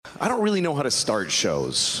I don't really know how to start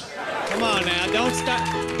shows. Come on now,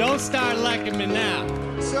 don't start liking me now.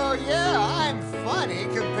 So yeah, I'm funny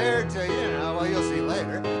compared to, well, you'll see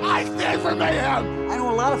later. I stand for mayhem! I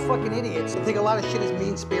know a lot of fucking idiots that think a lot of shit is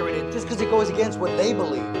mean-spirited just because it goes against what they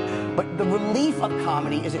believe. But the relief of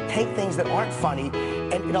comedy is it takes things that aren't funny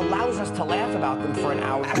and it allows us to laugh about them for an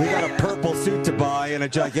hour. We got a purple suit to buy and a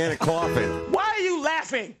gigantic coffin. Why are you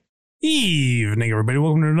laughing? Evening, everybody.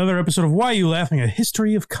 Welcome to another episode of Why Are You Laughing, a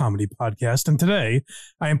history of comedy podcast. And today,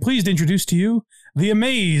 I am pleased to introduce to you the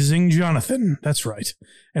Amazing Johnathan. That's right.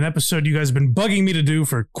 An episode you guys have been bugging me to do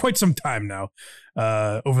for quite some time now.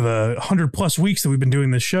 Over the 100+ weeks that we've been doing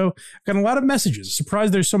this show, I've gotten a lot of messages.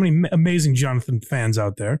 Surprised there's so many Amazing Johnathan fans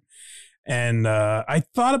out there. And I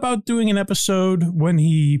thought about doing an episode when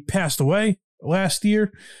he passed away last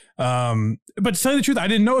year. But to tell you the truth, I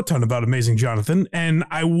didn't know a ton about Amazing Johnathan, and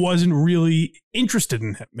I wasn't really interested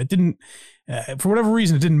in him. It didn't, for whatever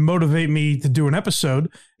reason, it didn't motivate me to do an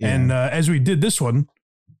episode. Yeah. And as we did this one,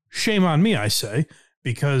 shame on me, I say,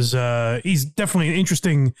 because he's definitely an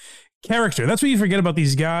interesting character. That's what you forget about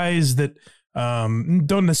these guys that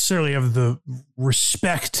don't necessarily have the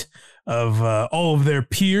respect of all of their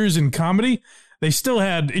peers in comedy. They still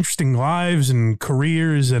had interesting lives and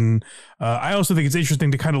careers, and I also think it's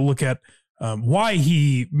interesting to kind of look at why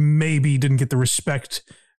he maybe didn't get the respect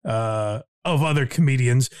of other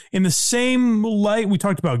comedians. In the same light, we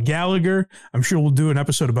talked about Gallagher. I'm sure we'll do an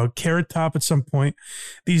episode about Carrot Top at some point.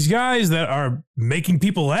 These guys that are making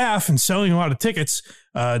people laugh and selling a lot of tickets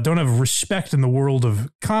don't have respect in the world of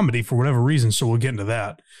comedy for whatever reason, so we'll get into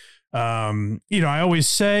that. I always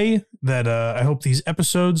say that I hope these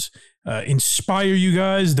episodes inspire you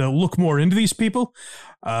guys to look more into these people.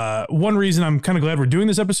 One reason I'm kind of glad we're doing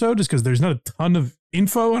this episode is because there's not a ton of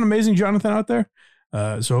info on Amazing Johnathan out there.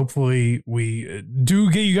 So hopefully we do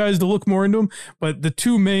get you guys to look more into him. But the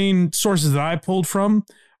two main sources that I pulled from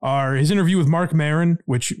are his interview with Mark Maron,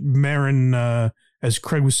 which Maron, as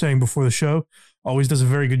Craig was saying before the show, always does a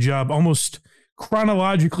very good job, almost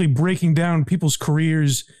chronologically breaking down people's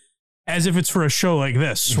careers as if it's for a show like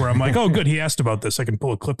this, where I'm like, oh, good, he asked about this. I can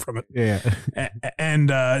pull a clip from it. Yeah.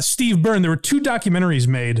 And Steve Byrne, there were two documentaries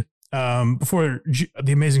made before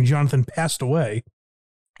the Amazing Johnathan passed away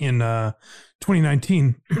in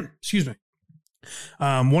 2019. Excuse me.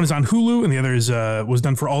 One is on Hulu, and the other is was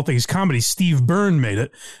done for All Things Comedy. Steve Byrne made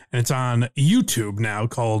it, and it's on YouTube now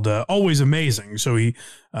called Always Amazing. So he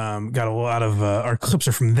got a lot of our clips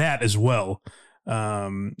are from that as well.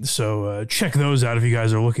 So check those out if you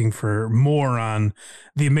guys are looking for more on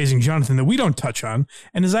the Amazing Johnathan that we don't touch on.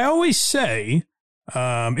 And as I always say,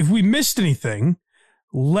 if we missed anything,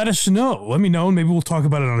 let us know. Let me know, and maybe we'll talk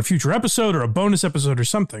about it on a future episode or a bonus episode or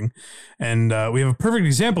something. And we have a perfect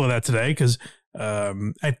example of that today because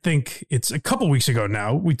I think it's a couple weeks ago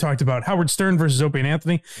now. We talked about Howard Stern versus Opie and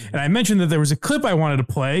Anthony, and I mentioned that there was a clip I wanted to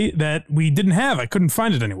play that we didn't have. I couldn't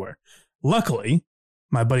find it anywhere. Luckily,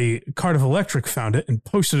 my buddy Cardiff Electric found it and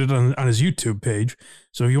posted it on his YouTube page.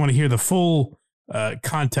 So if you want to hear the full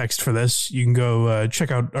context for this, you can go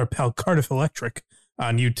check out our pal Cardiff Electric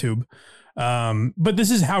on YouTube. But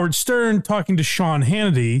this is Howard Stern talking to Sean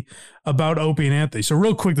Hannity about Opie and Anthony. So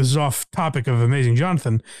real quick, this is off topic of Amazing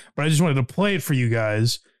Johnathan, but I just wanted to play it for you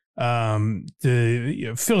guys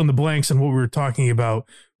to fill in the blanks on what we were talking about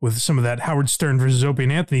with some of that Howard Stern versus Opie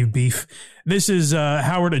and Anthony beef. This is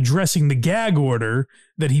Howard addressing the gag order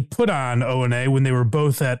that he put on O&A when they were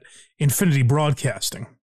both at Infinity Broadcasting.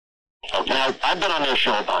 Now, I've been on their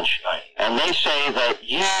show a bunch, and they say that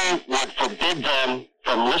you would forbid them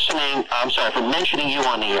from from mentioning you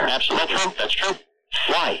on the air. Absolutely. That's true.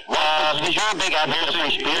 Why? Because you're a big advocate of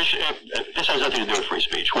free speech. This has nothing to do with free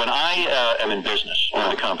speech. When I am in business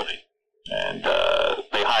with a company, and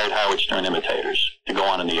they hired Howard Stern imitators to go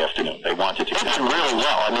on in the afternoon. They wanted to. They did really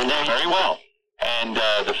well. I mean, they're very well. And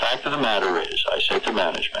the fact of the matter is, I said to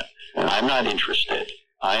management, I'm not interested.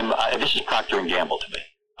 This is Procter & Gamble to me.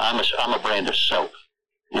 I'm a brand of soap,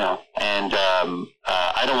 and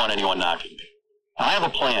I don't want anyone knocking me. I have a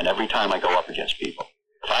plan every time I go up against people.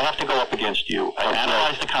 If I have to go up against you, I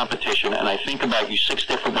analyze the competition, and I think about you 6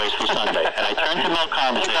 different ways for Sunday. And I turn to Mel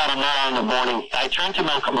Karmazin. In the morning. I turn to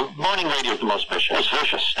Mel Karmazin. Morning radio is the most vicious. It's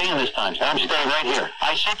vicious. Stay in this time. I'm staying right here.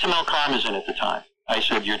 I said to Mel Karmazin at the time, I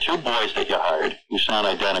said, your 2 boys that you hired, who sound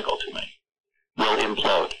identical to me, will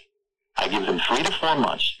implode. I give them 3 to 4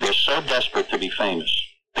 months. They're so desperate to be famous,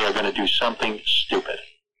 they are going to do something stupid.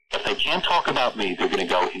 If they can't talk about me, they're going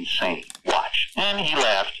to go insane. Watch. And he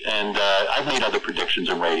laughed, and I've made other predictions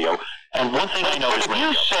in radio. And one thing I know is radio.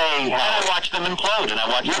 You say, I watch them implode, and I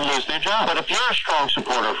watch them lose their job. But if you're a strong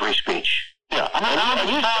supporter of free speech, Yeah, I mean, I'm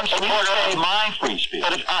a strong supporter of my free speech.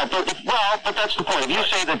 But that's the point. If you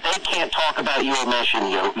say that they can't talk about you or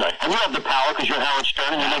mention you, right, and you have the power because you're Howard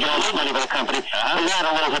Stern and you're making all this money for the company, isn't that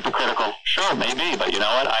a little hypocritical? Sure, maybe, but you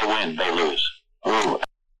know what? I win, they lose. Ooh.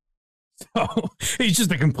 Oh, he's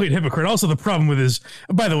just a complete hypocrite. Also, the problem with his,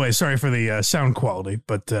 by the way, sorry for the sound quality,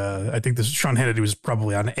 but I think this Sean Hannity was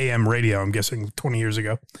probably on AM radio, I'm guessing 20 years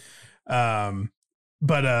ago.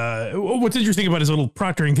 But what's interesting about his little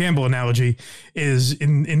Procter & Gamble analogy is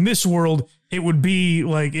in this world, it would be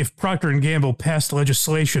like if Procter & Gamble passed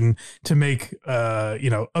legislation to make,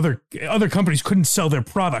 other companies couldn't sell their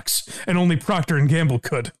products and only Procter & Gamble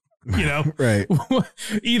could. You know, right.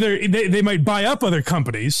 Either they might buy up other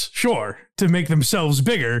companies, sure, to make themselves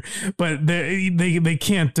bigger, but they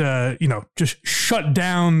can't, just shut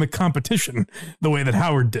down the competition the way that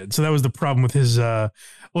Howard did. So that was the problem with his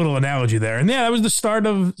little analogy there. And yeah, that was the start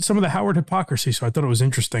of some of the Howard hypocrisy. So I thought it was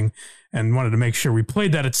interesting and wanted to make sure we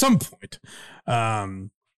played that at some point.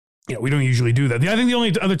 We don't usually do that. I think the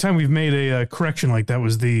only other time we've made a correction like that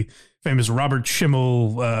was the famous Robert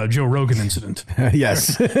Schimmel, Joe Rogan incident.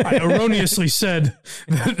 Yes. I erroneously said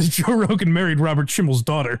that Joe Rogan married Robert Schimmel's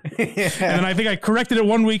daughter. Yeah. And then I think I corrected it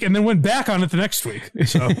one week and then went back on it the next week.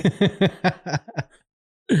 So,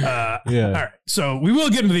 yeah. All right. So we will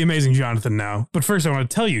get into the Amazing Johnathan now. But first, I want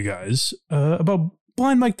to tell you guys about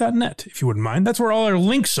blindmike.net, if you wouldn't mind. That's where all our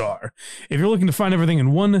links are. If you're looking to find everything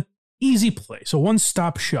in one easy place, a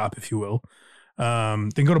one-stop shop, if you will, then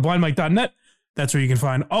go to blindmike.net. That's where you can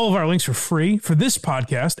find all of our links for free for this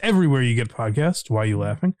podcast, everywhere you get podcasts, Why You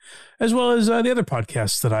Laughing, as well as the other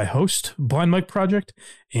podcasts that I host, Blind Mike Project,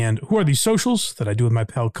 and Who Are These Socials, that I do with my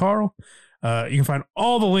pal Carl. You can find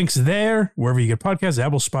all the links there, wherever you get podcasts,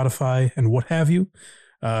 Apple, Spotify, and what have you.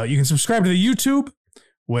 You can subscribe to the YouTube,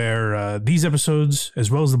 where these episodes, as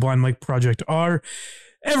well as the Blind Mike Project, are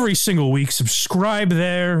every single week. Subscribe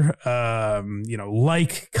there,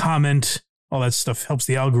 like, comment, all that stuff helps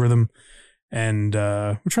the algorithm. And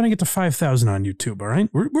we're trying to get to 5,000 on YouTube, all right?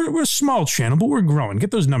 We're a small channel, but we're growing.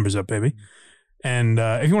 Get those numbers up, baby. And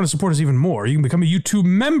if you want to support us even more, you can become a YouTube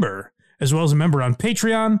member, as well as a member on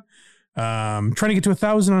Patreon. Trying to get to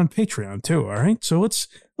 1,000 on Patreon, too, all right? So let's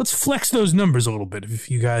flex those numbers a little bit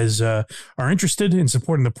if you guys are interested in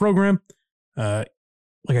supporting the program. Like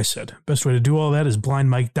I said, best way to do all that is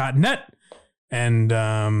blindmike.net.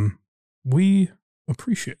 And we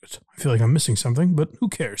appreciate it. I feel like I'm missing something, but who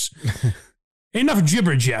cares? Enough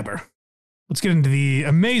jibber jabber. Let's get into the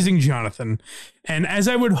Amazing Johnathan. And as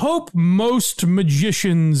I would hope most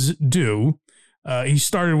magicians do, he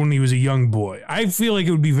started when he was a young boy. I feel like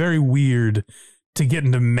it would be very weird to get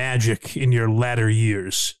into magic in your latter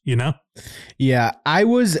years, you know? Yeah, I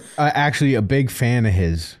was actually a big fan of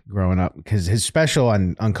his growing up because his special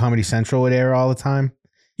on Comedy Central would air all the time.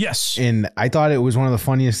 Yes. And I thought it was one of the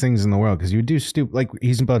funniest things in the world because you would do stupid, like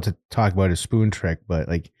he's about to talk about his spoon trick, but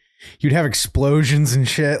like you'd have explosions and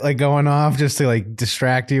shit like going off just to like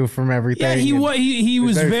distract you from everything. Yeah, he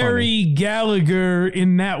was very Gallagher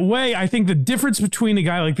in that way. I think the difference between a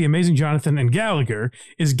guy like the Amazing Johnathan and Gallagher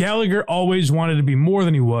is Gallagher always wanted to be more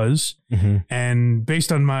than he was. Mm-hmm. And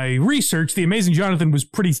based on my research, the Amazing Johnathan was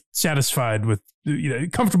pretty satisfied with,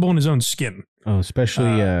 comfortable in his own skin. Oh,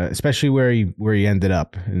 especially where he ended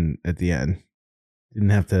up at the end.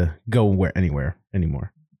 Didn't have to go anywhere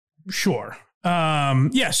anymore. Sure.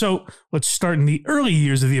 So let's start in the early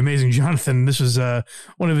years of the Amazing Johnathan. This was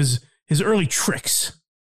one of his early tricks.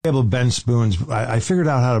 Able to bend spoons. I figured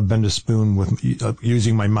out how to bend a spoon with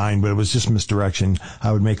using my mind, but it was just misdirection.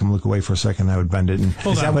 I would make him look away for a second. I would bend it. And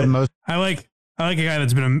I like a guy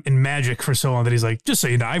that's been in magic for so long that he's like, just so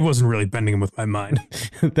you know, I wasn't really bending him with my mind.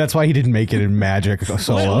 That's why he didn't make it in magic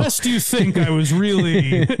solo. Lest you think I was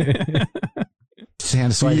really...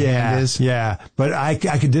 Yeah. But I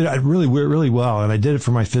could do it really well, and I did it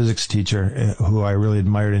for my physics teacher, who I really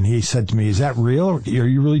admired. And he said to me, "Is that real? Are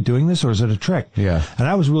you really doing this, or is it a trick?" Yeah. And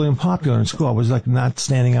I was really unpopular in school. I was like not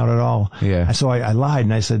standing out at all. Yeah. So I lied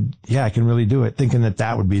and I said, "Yeah, I can really do it," thinking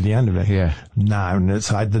that would be the end of it. Yeah. Nah. And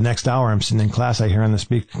the next hour, I'm sitting in class. I hear on the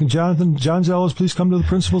speaker, "John Zellos, please come to the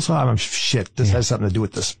principal's office." I'm shit. This has something to do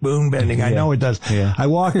with the spoon bending. Yeah. I know it does. Yeah. I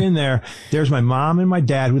walk in there. There's my mom and my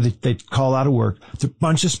dad, who they call out of work. It's a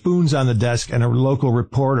bunch of spoons on the desk and a local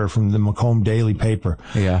reporter from the Macomb Daily paper.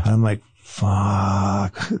 Yeah. And I'm like,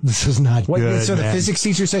 fuck, this is not good. So the man. physics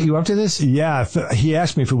teacher set you up to this? Yeah, he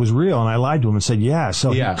asked me if it was real, and I lied to him and said yeah.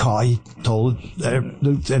 So he told,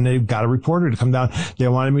 and they got a reporter to come down. They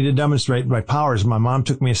wanted me to demonstrate my powers. My mom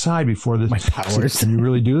took me aside before this. My powers. Said, can you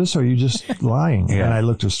really do this, or are you just lying? Yeah. And I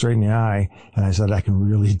looked her straight in the eye, and I said, I can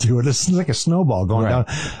really do it. It's like a snowball going down.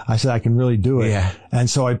 I said, I can really do it. Yeah. And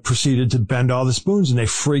so I proceeded to bend all the spoons, and they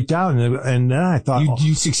freaked out. And then I thought,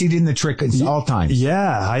 you succeeded in the trick at all times.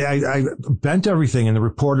 Yeah, I bent everything, and the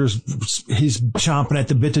reporter's, he's chomping at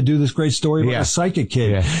the bit to do this great story about a psychic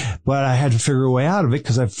kid. Yeah. But I had to figure a way out of it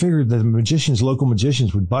because I figured that the local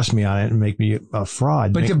magicians would bust me on it and make me a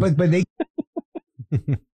fraud. But they...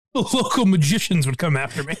 Local magicians would come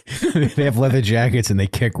after me. They have leather jackets and they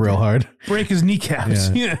kick real hard. Break his kneecaps.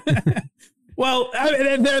 Yeah. Well,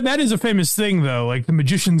 that is a famous thing, though, like the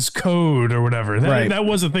magician's code or whatever. That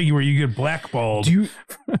was a thing where you get blackballed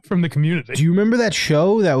from the community. Do you remember that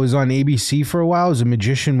show that was on ABC for a while? It was a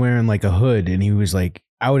magician wearing like a hood, and he was like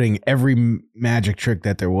outing every magic trick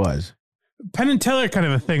that there was. Penn and Teller kind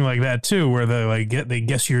of a thing like that too, where they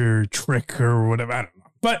guess your trick or whatever. I don't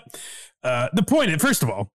know. But the point, first of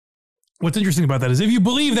all, what's interesting about that is if you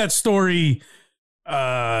believe that story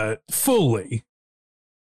fully,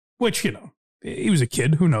 which he was a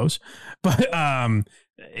kid, who knows? But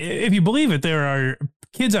if you believe it, there are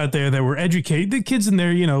kids out there that were educated. The kids in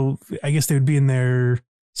their, I guess they would be in their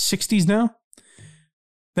 60s now,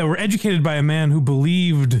 that were educated by a man who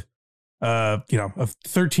believed, a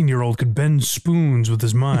 13-year-old could bend spoons with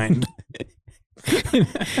his mind.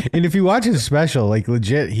 And if you watch his special, like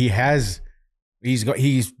legit, he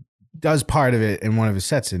does part of it in one of his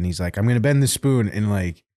sets, and he's like, I'm going to bend the spoon, and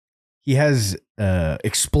like he has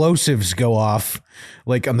explosives go off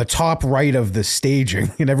like on the top right of the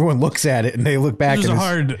staging, and everyone looks at it and they look back. This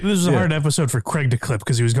was a hard episode for Craig to clip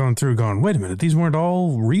because he was going, wait a minute, these weren't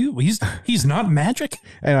all real. He's not magic.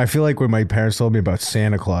 And I feel like when my parents told me about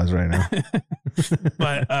Santa Claus right now.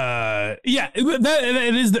 But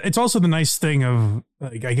it's also the nice thing of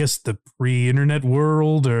like, I guess the pre-internet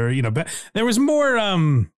world, or there was more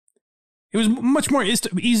it was much more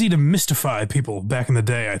easy to mystify people back in the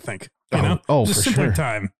day, I think. Just a simpler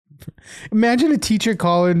time. Imagine a teacher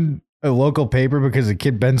calling a local paper because a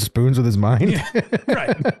kid bends spoons with his mind. Yeah,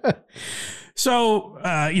 right. So,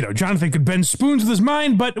 Jonathan could bend spoons with his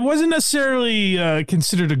mind, but wasn't necessarily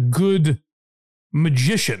considered a good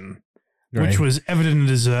magician, which was evident in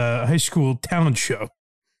his high school talent show.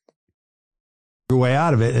 Way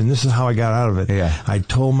out of it, and this is how I got out of it. Yeah, I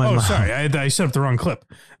told my mom. Sorry, I set up the wrong clip.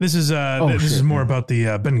 This is is more about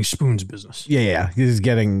the bending spoons business. Yeah. This is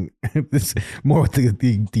getting more with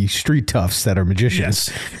the street toughs that are magicians.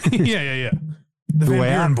 Yes. Yeah. The Van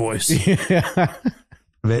Buren boys. Yeah.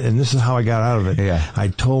 And this is how I got out of it. Yeah, I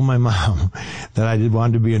told my mom that I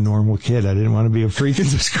wanted to be a normal kid. I didn't want to be a freak in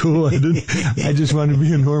school. I just wanted to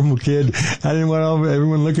be a normal kid. I didn't want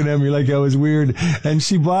everyone looking at me like I was weird. And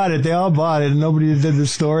she bought it. They all bought it, and nobody did the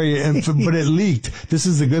story. But it leaked. This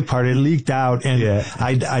is the good part. It leaked out, and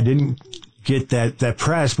I didn't get that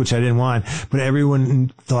press, which I didn't want, but everyone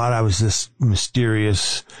thought I was this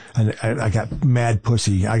mysterious, and I got mad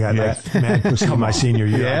pussy. I got like mad pussy in my senior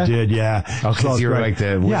year. Yeah? I did, yeah. Oh, because you were like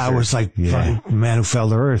the wizard. Yeah, I was like the man who fell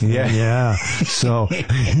to earth. Yeah. So,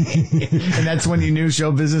 and that's when you knew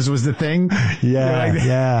show business was the thing.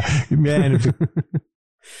 Yeah, man.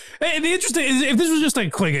 Hey, the interesting is if this was just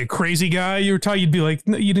like a crazy guy you were taught, you'd be like,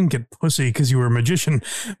 no, you didn't get pussy because you were a magician.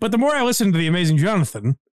 But the more I listen to the Amazing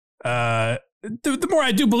Johnathan, the more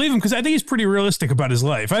I do believe him, because I think he's pretty realistic about his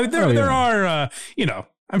life. There are,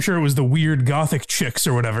 I'm sure it was the weird gothic chicks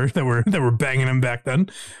or whatever that were banging him back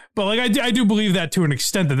then. But like, I do believe that to an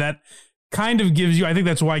extent that kind of gives you, I think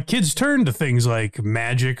that's why kids turn to things like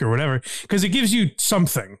magic or whatever, because it gives you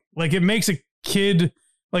something. Like it makes a kid,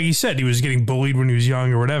 like he said, he was getting bullied when he was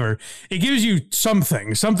young or whatever. It gives you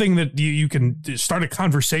something that you can start a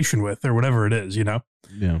conversation with or whatever it is,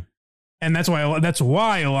 Yeah. And that's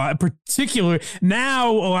why a lot, particularly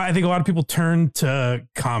now, I think a lot of people turn to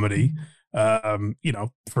comedy,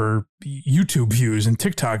 for YouTube views and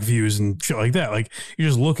TikTok views and shit like that. Like you're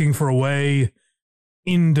just looking for a way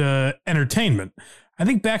into entertainment. I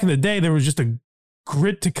think back in the day, there was just a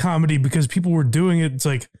grit to comedy because people were doing it. It's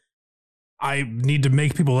like, I need to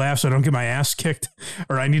make people laugh so I don't get my ass kicked,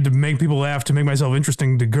 or I need to make people laugh to make myself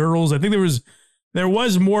interesting to girls. I think there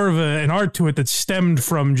was more of an art to it that stemmed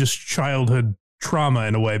from just childhood trauma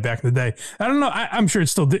in a way back in the day. I don't know. I'm sure it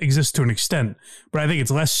still exists to an extent, but I think it's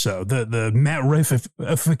less so. The Matt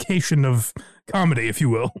Riffification of comedy, if you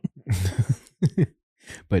will.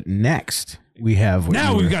 But next we've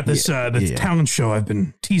got this talent show I've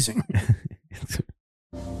been teasing.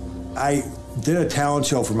 I did a talent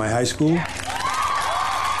show for my high school.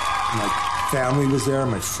 My family was there,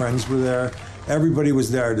 my friends were there. Everybody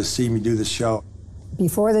was there to see me do the show.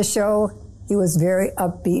 Before the show, he was very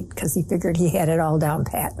upbeat because he figured he had it all down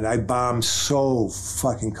pat. And I bombed so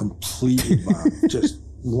fucking completely bombed. Just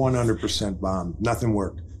 100% bombed. Nothing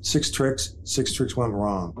worked. 6 tricks went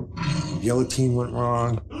wrong. Guillotine went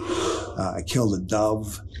wrong. I killed a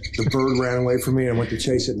dove. The bird ran away from me and I went to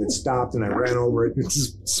chase it and it stopped and I ran over it and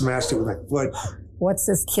just smashed it with my foot. What's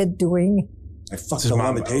this kid doing? I fucked the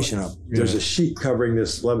levitation up. There's a sheet covering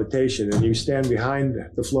this levitation and you stand behind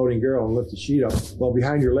the floating girl and lift the sheet up. Well,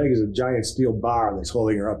 behind your leg is a giant steel bar that's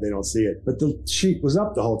holding her up. They don't see it. But the sheet was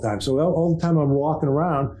up the whole time. So all the time I'm walking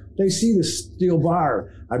around, they see the steel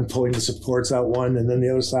bar. I'm pulling the supports out one and then the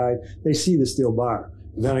other side. They see the steel bar.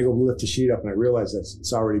 And then I go lift the sheet up and I realize that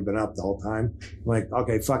it's already been up the whole time. I'm like,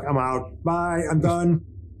 okay, fuck, I'm out. Bye, I'm done.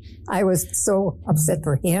 I was so upset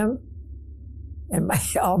for him. And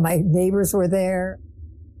all my neighbors were there.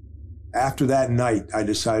 After that night, I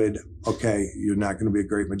decided, okay, you're not going to be a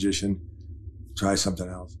great magician. Try something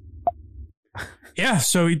else. Yeah,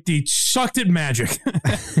 so he sucked at magic.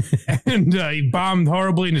 And he bombed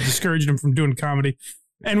horribly and it discouraged him from doing comedy.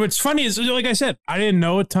 And what's funny is, like I said, I didn't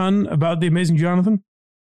know a ton about the Amazing Johnathan.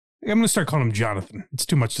 I'm going to start calling him Jonathan. It's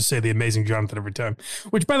too much to say the Amazing Johnathan every time.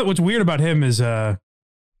 Which, by the way, what's weird about him is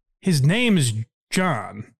his name is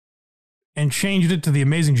John and changed it to the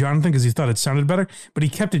Amazing Johnathan because he thought it sounded better, but he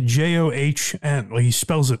kept it John. Like he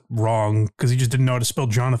spells it wrong because he just didn't know how to spell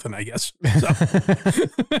Jonathan, I guess.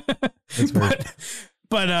 So.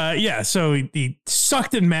 But yeah, so he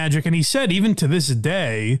sucked at magic, and he said even to this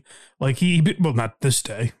day, like well, not this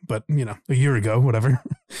day, but you know, a year ago, whatever.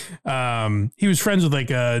 He was friends with like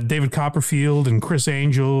David Copperfield and Chris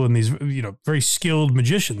Angel and these, you know, very skilled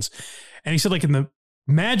magicians. And he said like in the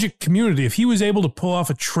magic community, if he was able to pull off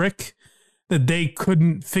a trick that they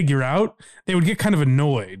couldn't figure out, they would get kind of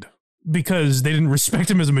annoyed because they didn't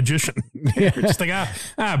respect him as a magician. They were just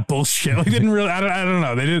like, bullshit. Like, didn't really, I don't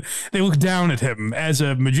know. They looked down at him as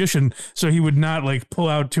a magician, so he would not like pull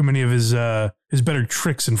out too many of his better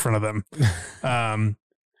tricks in front of them.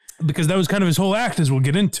 Because that was kind of his whole act, as we'll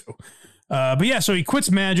get into. But yeah, so he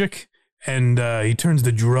quits magic and he turns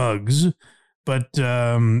to drugs. But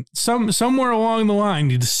somewhere along the line,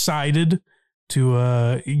 he decided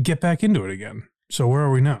to get back into it again. So where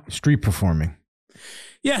are we now? Street performing.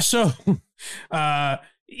 Yeah, so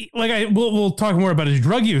we'll talk more about his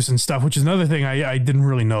drug use and stuff, which is another thing I didn't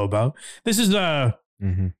really know about. This is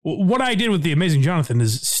what I did with the Amazing Johnathan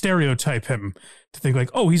is stereotype him to think like,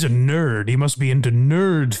 oh, he's a nerd. He must be into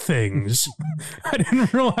nerd things. I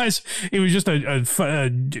didn't realize he was just a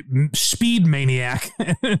speed maniac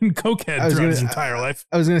and cokehead throughout his entire life.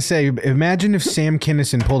 I was going to say, imagine if Sam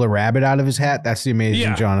Kinison pulled a rabbit out of his hat. That's the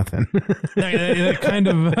Amazing Johnathan.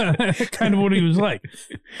 that kind of what he was like.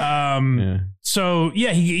 So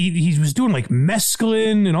yeah, he was doing like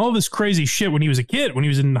mescaline and all this crazy shit when he was a kid, when he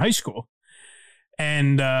was in high school.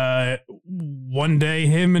 And one day,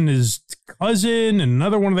 him and his cousin and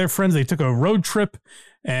another one of their friends, they took a road trip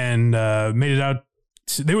and made it out.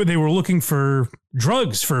 They were looking for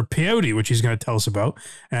drugs for peyote, which he's going to tell us about.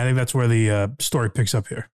 And I think that's where the story picks up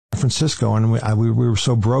here. Francisco, and we were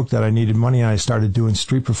so broke that I needed money, and I started doing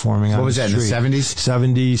street performing. What was that, in the 70s?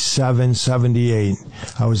 77, 78.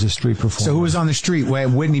 I was a street performer. So who was on the street? Where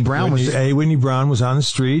Whitney Brown was? Whitney Brown was on the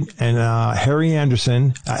street, and Harry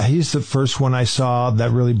Anderson, he's the first one I saw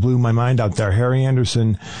that really blew my mind out there. Harry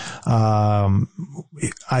Anderson,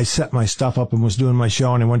 I set my stuff up and was doing my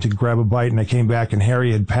show, and I went to grab a bite, and I came back, and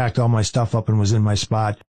Harry had packed all my stuff up and was in my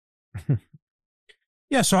spot.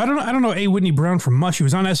 Yeah, so I don't know A. Whitney Brown from much. He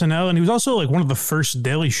was on SNL, and he was also like one of the first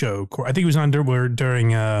Daily Show. I think he was on during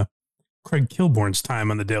Craig Kilborn's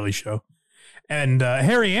time on the Daily Show. And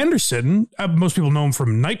Harry Anderson, most people know him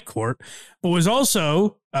from Night Court, but was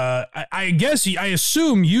also, I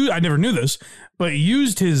assume I never knew this, but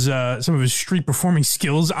used his some of his street performing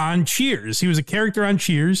skills on Cheers. He was a character on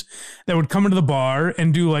Cheers that would come into the bar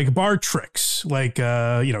and do like bar tricks, like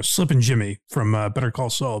Slip and Jimmy from Better Call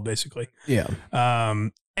Saul, basically. Yeah.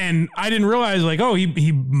 And I didn't realize like, oh,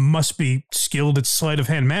 he must be skilled at sleight of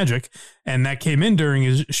hand magic, and that came in during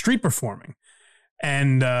his street performing.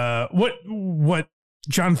 And what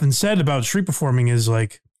Jonathan said about street performing is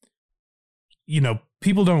like,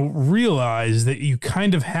 people don't realize that you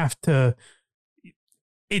kind of have to.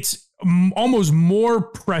 It's almost more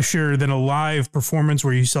pressure than a live performance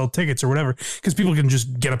where you sell tickets or whatever, because people can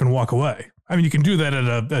just get up and walk away. I mean, you can do that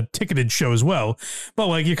at a ticketed show as well, but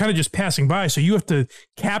like you're kind of just passing by. So you have to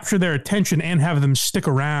capture their attention and have them stick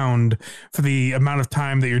around for the amount of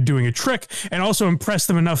time that you're doing a trick, and also impress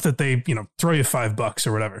them enough that they, throw you $5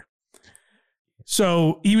 or whatever.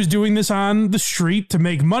 So he was doing this on the street to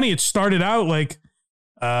make money. It started out like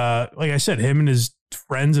I said, him and his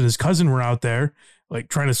friends and his cousin were out there like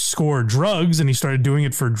trying to score drugs, and he started doing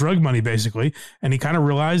it for drug money basically. And he kind of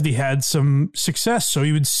realized he had some success. So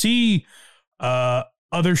he would see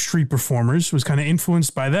other street performers, was kind of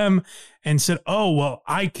influenced by them, and said, oh, well,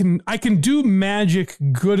 I can do magic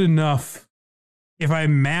good enough if I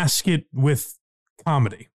mask it with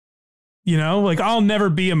comedy. Like I'll never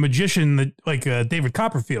be a magician like David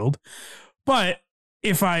Copperfield, but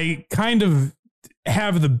if I kind of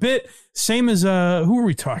have the bit, same as who are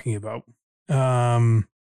we talking about?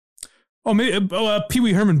 Maybe Pee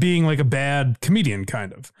Wee Herman being like a bad comedian,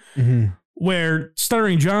 kind of. Mm-hmm. Where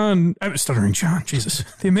Stuttering John, Jesus,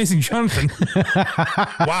 the Amazing Johnathan.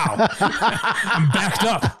 Wow, I'm backed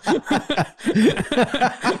up.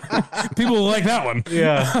 People will like that one.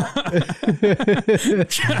 Yeah.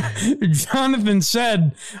 Jonathan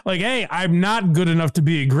said, like, hey, I'm not good enough to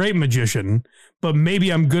be a great magician, but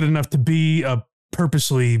maybe I'm good enough to be a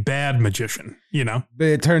purposely bad magician, But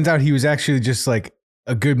it turns out he was actually just like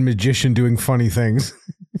a good magician doing funny things.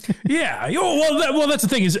 Yeah. Well, that's the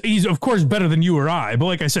thing, is he's of course better than you or I, but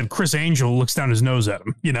like I said, Chris Angel looks down his nose at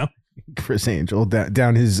him, Chris Angel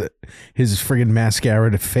down his friggin' mascara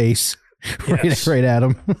to face. Yes. right at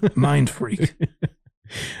him. Mind freak.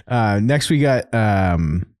 Next we got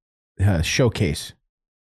Showcase.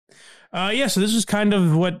 So this is kind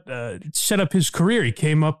of what set up his career. He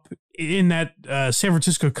came up in that San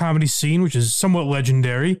Francisco comedy scene, which is somewhat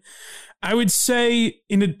legendary. I would say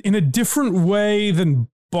in a different way than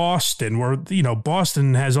Boston, where,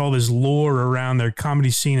 Boston has all this lore around their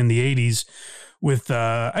comedy scene in the 80s with,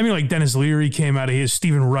 like Dennis Leary came out of his,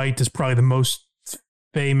 Stephen Wright is probably the most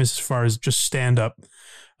famous as far as just stand-up.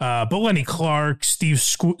 But Lenny Clark, Steve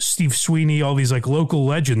Sweeney, all these like local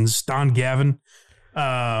legends, Don Gavin,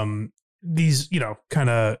 these, kind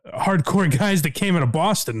of hardcore guys that came out of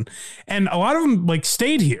Boston, and a lot of them like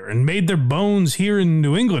stayed here and made their bones here in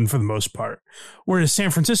New England for the most part. Whereas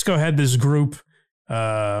San Francisco had this group,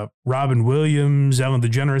 Robin Williams, Ellen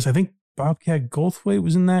DeGeneres, I think Bobcat Goldthwait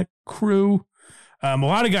was in that crew. A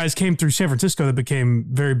lot of guys came through San Francisco that became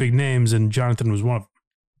very big names, and Johnathan was one of them.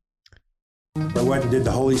 I went and did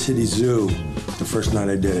the Holy City Zoo the first night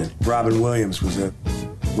I did it. Robin Williams was it.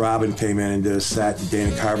 Robin came in and did a set, and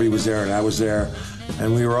Dana Carvey was there, and I was there,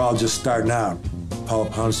 and we were all just starting out. Paula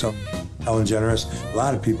Poundstone, Ellen DeGeneres, a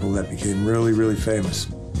lot of people that became really, really famous.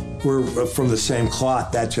 We're from the same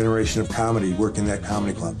cloth, that generation of comedy, working that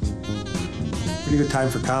comedy club. Pretty good time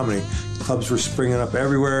for comedy. Clubs were springing up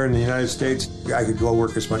everywhere in the United States. I could go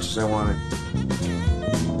work as much as I wanted.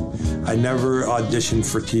 I never auditioned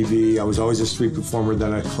for TV. I was always a street performer,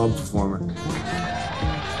 then a club performer.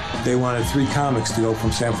 They wanted 3 comics to go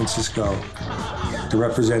from San Francisco to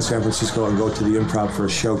represent San Francisco and go to the Improv for a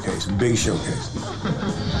showcase, a big showcase.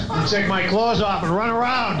 You take my clothes off and run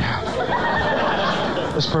around.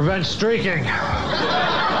 This prevents streaking.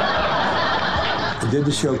 I did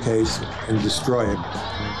the showcase and destroyed it.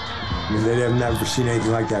 I mean, they'd have never seen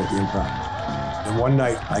anything like that at the Improv. And one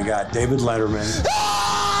night, I got David Letterman.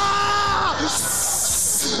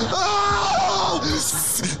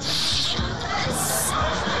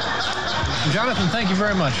 Johnathan, thank you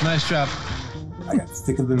very much. Nice job. I got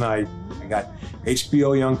Thick of the Night. I got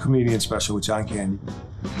HBO Young Comedian Special with John Candy.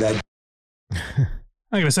 That.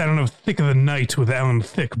 I gotta say, I don't know if Thick of the Night with Alan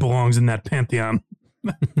Thicke belongs in that pantheon.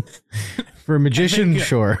 For a magician,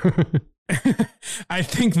 sure. I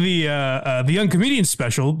think the Young Comedian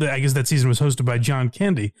Special, I guess that season was hosted by John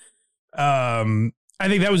Candy. I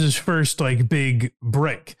think that was his first like big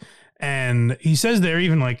break. And he says there,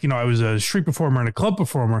 even like, I was a street performer and a club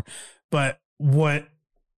performer, but what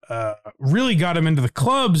really got him into the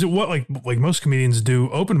clubs, what like most comedians do,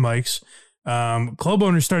 open mics, club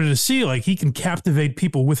owners started to see like he can captivate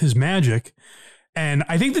people with his magic. And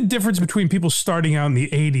I think the difference between people starting out in the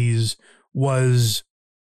 80s was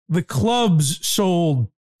the clubs sold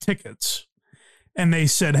tickets. And they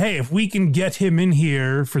said, hey, if we can get him in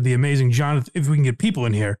here for the Amazing Johnathan, if we can get people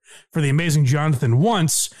in here for the Amazing Johnathan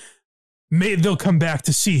once, maybe they'll come back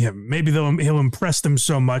to see him. Maybe he'll impress them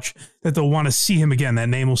so much that they'll want to see him again. That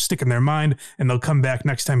name will stick in their mind, and they'll come back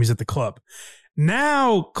next time he's at the club.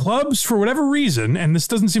 Now, clubs, for whatever reason, and this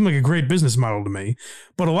doesn't seem like a great business model to me,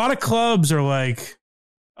 but a lot of clubs are like,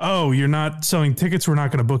 oh, you're not selling tickets, we're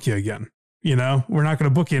not going to book you again. We're not going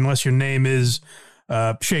to book you unless your name is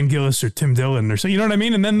Shane Gillis or Tim Dillon or so, you know what I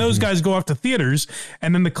mean? And then those guys go off to theaters,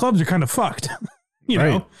 and then the clubs are kind of fucked, you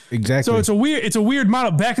know? Exactly. So it's a weird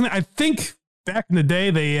model. I think back in the day,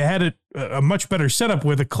 they had a much better setup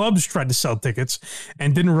where the clubs tried to sell tickets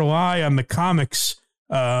and didn't rely on the comics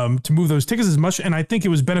to move those tickets as much. And I think it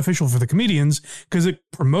was beneficial for the comedians because it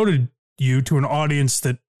promoted you to an audience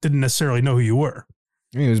that didn't necessarily know who you were.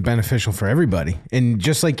 It was beneficial for everybody. And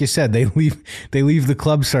just like you said, they leave the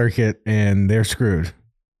club circuit and they're screwed.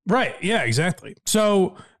 Right. Yeah, exactly.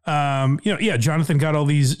 So, Jonathan got all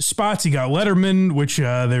these spots. He got Letterman, which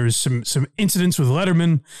there's some incidents with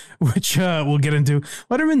Letterman, which we'll get into.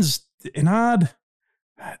 Letterman's an odd.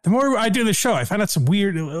 The more I do the show, I find out some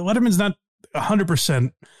weird. Letterman's not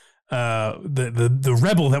 100% the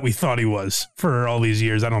rebel that we thought he was for all these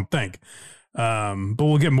years. I don't think. But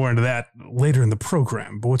we'll get more into that later in the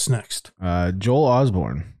program. But what's next? Joel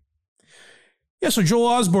Osborne. Yeah, so Joel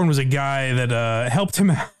Osborne was a guy that helped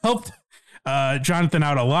Jonathan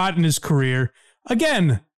out a lot in his career.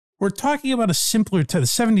 Again, we're talking about a simpler time, the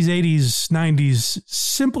 70s, 80s, 90s,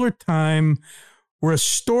 simpler time where a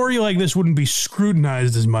story like this wouldn't be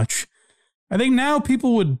scrutinized as much. I think now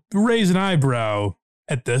people would raise an eyebrow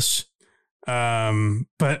at this.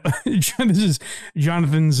 But this is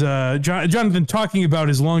Jonathan talking about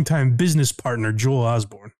his longtime business partner, Joel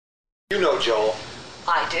Osborne. You know Joel.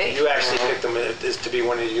 I do. You actually picked him to be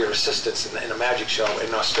one of your assistants in a magic show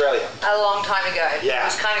in Australia. A long time ago. Yeah. It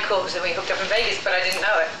was kind of cool because we hooked up in Vegas, but I didn't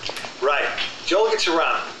know it. Right. Joel gets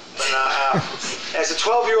around. And, as a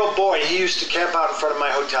 12-year-old boy, he used to camp out in front of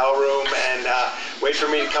my hotel room and wait for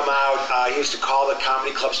me to come out. He used to call the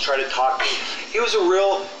comedy clubs, try to talk to me. He was a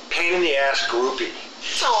real pain-in-the-ass groupie.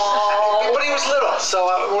 Aww. But he was little, so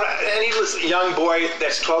and he was a young boy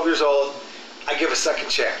that's 12 years old. I give a second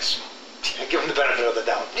chance. I give him the benefit of the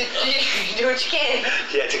doubt. You do what you can.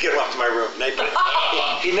 Yeah, to get him up to my room.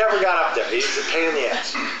 He never got up there. He's a pain in the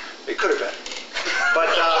ass. He could have been.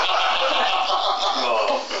 But,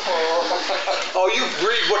 you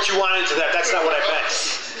read what you want into that. That's not what I meant.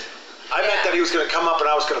 I meant that he was going to come up and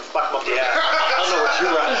I was going to fuck him up the ass. I don't know what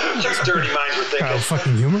you dirty minds were thinking.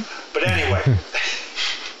 Fucking humor? But anyway,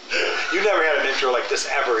 you never had an intro like this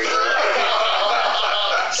ever.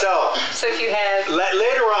 So if you have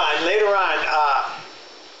later on,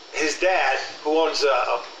 his dad, who owned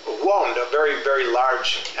a very, very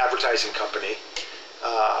large advertising company,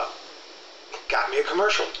 got me a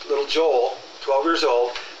commercial. Little Joel, 12 years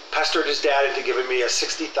old, pestered his dad into giving me a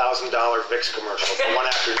 $60,000 Vicks commercial for one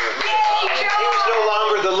afternoon. He was no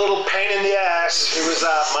longer the little pain in the ass. He was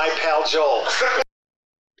my pal Joel.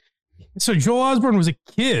 So Joel Osborne was a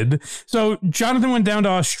kid. So Jonathan went down to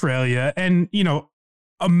Australia, and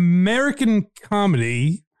American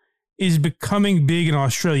comedy is becoming big in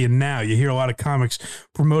Australia now. You hear a lot of comics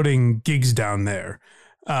promoting gigs down there.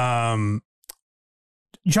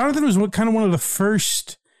 Jonathan was kind of one of the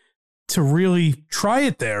first to really try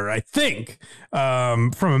it there, I think,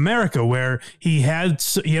 from America, where he had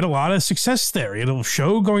a lot of success there. He had a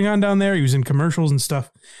show going on down there. He was in commercials and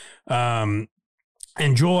stuff. And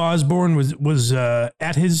Joel Osborne was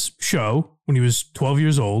at his show when he was 12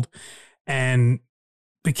 years old and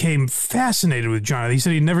became fascinated with Jonathan. He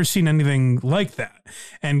said he'd never seen anything like that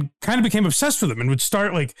and kind of became obsessed with him and would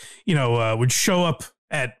start would show up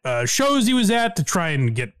at shows he was at to try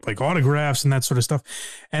and get autographs and that sort of stuff.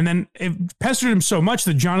 And then it pestered him so much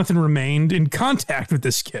that Jonathan remained in contact with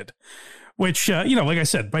this kid, which, like I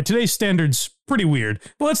said, by today's standards, pretty weird.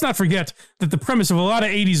 But let's not forget that the premise of a lot of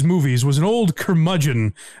 80s movies was an old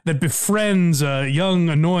curmudgeon that befriends a young,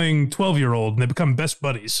 annoying 12-year-old and they become best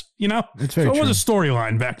buddies, That's very so it true. was a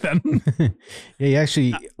storyline back then. Yeah, he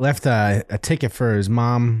actually left a ticket for his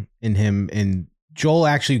mom and him, and Joel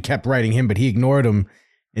actually kept writing him, but he ignored him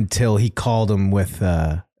until he called him with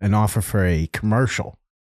an offer for a commercial.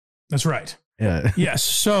 That's right. Yeah. Yes.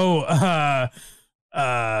 So,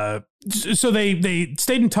 so they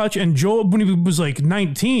stayed in touch, and Joel, when he was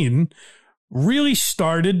 19, really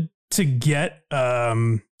started to get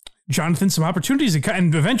Jonathan some opportunities,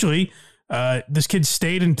 and eventually this kid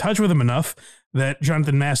stayed in touch with him enough that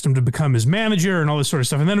Jonathan asked him to become his manager and all this sort of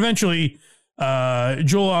stuff. And then eventually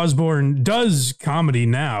Joel Osborne does comedy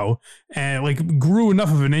now and grew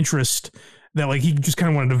enough of an interest that he just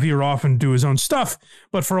kind of wanted to veer off and do his own stuff.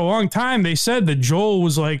 But for a long time, they said that Joel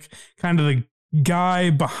was kind of the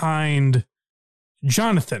guy behind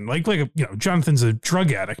Jonathan. Jonathan's a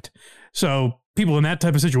drug addict. So people in that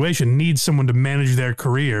type of situation need someone to manage their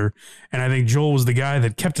career. And I think Joel was the guy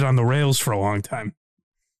that kept it on the rails for a long time.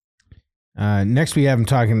 Next, we have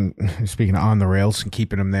him speaking on the rails and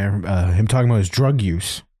keeping him there, him talking about his drug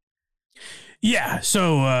use. Yeah.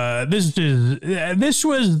 So this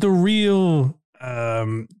was the real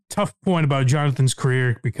tough point about Jonathan's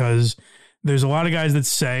career, because there's a lot of guys that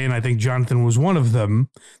say, and I think Jonathan was one of them,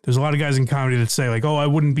 there's a lot of guys in comedy that say like, oh, I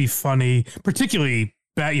wouldn't be funny, particularly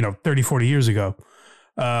back, 30, 40 years ago.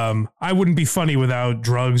 I wouldn't be funny without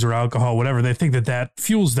drugs or alcohol, whatever. They think that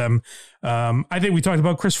fuels them. I think we talked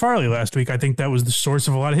about Chris Farley last week. I think that was the source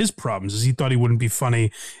of a lot of his problems, is he thought he wouldn't be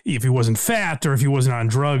funny if he wasn't fat or if he wasn't on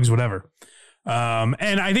drugs, whatever.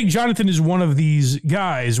 And I think Jonathan is one of these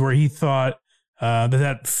guys where he thought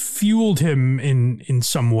that fueled him in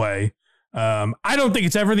some way. I don't think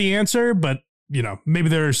it's ever the answer, but maybe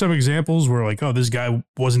there are some examples where like, oh, this guy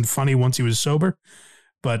wasn't funny once he was sober.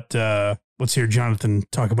 But let's hear Jonathan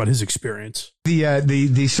talk about his experience.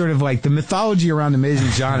 The sort of like the mythology around Amazing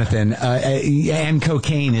Johnathan and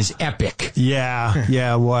cocaine is epic. Yeah,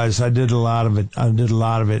 it was. I did a lot of it.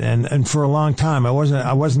 And for a long time, I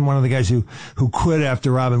wasn't one of the guys who quit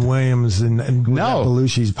after Robin Williams and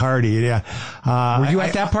Belushi's party. Yeah. Were you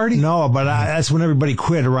at that party? No, but that's when everybody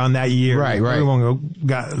quit around that year. Right. Everyone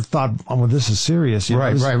thought, oh, well, this is serious.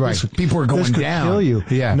 Right. People were going this could down. Kill you.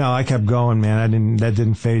 Yeah. No, I kept going, man. That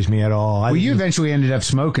didn't faze me at all. Well, you eventually ended up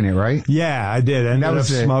smoking it, right? Yeah, I did. I ended up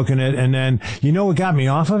smoking it. And then, you know what got me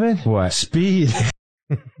off of it? What? Speed.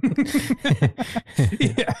 Yeah.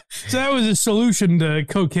 So that was a solution to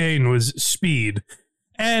cocaine, was speed.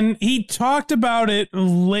 And he talked about it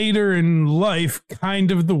later in life, kind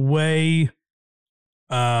of the way,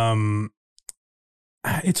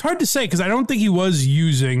 it's hard to say, because I don't think he was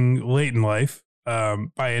using late in life,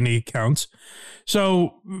 by any accounts.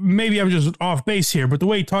 So maybe I'm just off base here, but the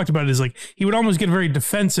way he talked about it is like, he would almost get very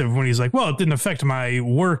defensive when he's like, well, it didn't affect my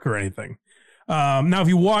work or anything. Now, if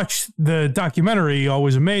you watch the documentary,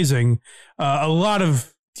 Always Amazing, a lot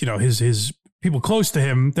of, his people close to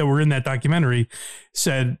him that were in that documentary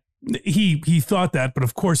said he thought that, but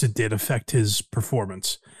of course it did affect his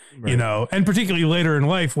performance, Right. and particularly later in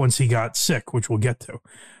life once he got sick, which we'll get to.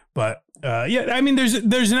 But yeah, I mean, there's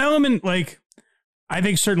an element, like, I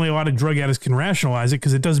think certainly a lot of drug addicts can rationalize it,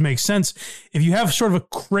 because it does make sense. If you have sort of a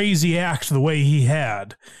crazy act the way he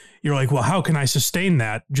had, you're like, well, how can I sustain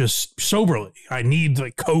that just soberly? I need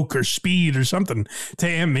like coke or speed or something to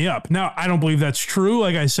amp me up. Now, I don't believe that's true,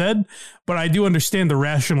 like I said, but I do understand the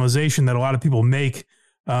rationalization that a lot of people make,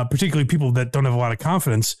 particularly people that don't have a lot of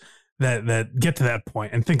confidence, that get to that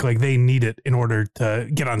point and think like they need it in order to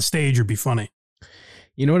get on stage or be funny.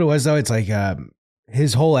 You know what it was, though? It's like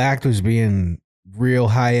his whole act was being real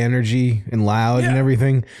high energy and loud and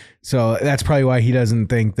everything. So that's probably why he doesn't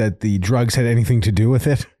think that the drugs had anything to do with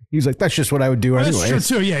it. He's like, that's just what I would do anyway. That's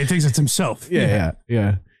true too. Yeah, he thinks it's himself. Yeah.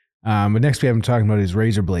 But next we have him talking about his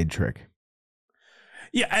razor blade trick.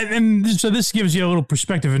 Yeah, and so this gives you a little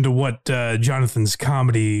perspective into what Jonathan's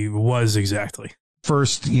comedy was exactly.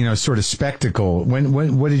 First, sort of spectacle.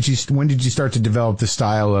 When did you start to develop the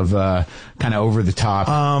style of kind of over the top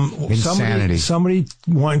insanity? Somebody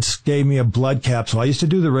once gave me a blood capsule. I used to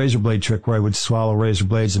do the razor blade trick where I would swallow razor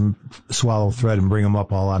blades and swallow thread and bring them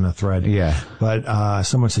up all on a thread. Yeah. But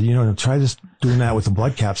someone said, try this, doing that with a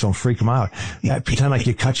blood capsule and freak them out. Yeah, pretend like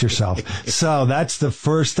you cut yourself. So that's the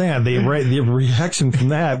first thing. The reaction from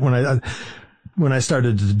that when I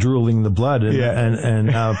started drooling the blood and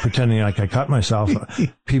pretending like I cut myself,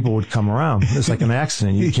 people would come around. It's like an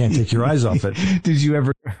accident. You can't take your eyes off it. Did you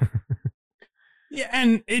ever? Yeah,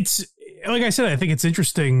 and it's like I said, I think it's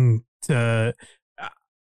interesting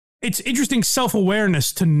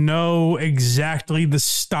self-awareness to know exactly the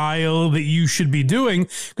style that you should be doing.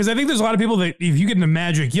 Because I think there's a lot of people that if you get into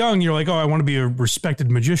magic young, you're like, oh, I want to be a respected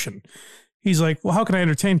magician. He's like, well, how can I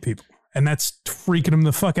entertain people? And that's freaking him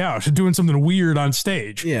the fuck out, doing something weird on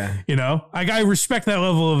stage. Yeah. I respect that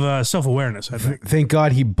level of self-awareness, I think. Thank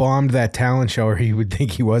God he bombed that talent show, or he would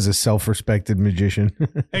think he was a self-respected magician.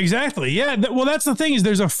 Exactly. Yeah. Well, that's the thing, is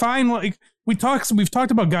there's a fine, like we've talked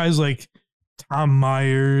about guys like Tom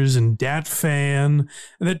Myers and Dat Fan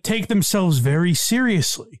that take themselves very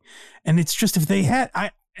seriously. And it's just, if they had,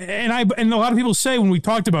 and a lot of people say when we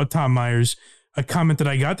talked about Tom Myers, a comment that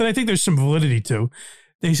I got that I think there's some validity to.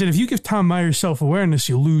 They said, if you give Tom Myers self-awareness,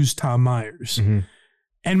 you lose Tom Myers. Mm-hmm.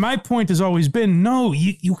 And my point has always been, no,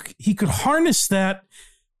 he could harness that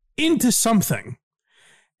into something.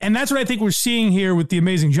 And that's what I think we're seeing here with the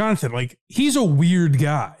Amazing Johnathan. Like, he's a weird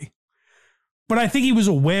guy, but I think he was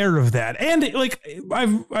aware of that. And like,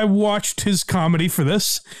 I watched his comedy for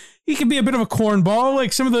this. He can be a bit of a cornball.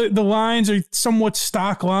 Like, some of the lines are somewhat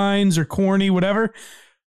stock lines or corny, whatever.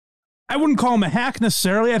 I wouldn't call him a hack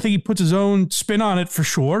necessarily. I think he puts his own spin on it for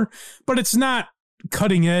sure, but it's not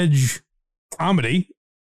cutting edge comedy.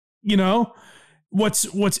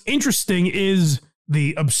 what's interesting is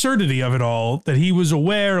the absurdity of it all, that he was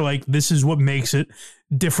aware, like, this is what makes it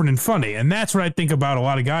different and funny. And that's what I think about a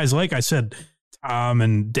lot of guys, like I said, Tom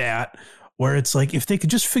and Dat, where it's like, if they could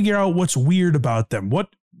just figure out what's weird about them, what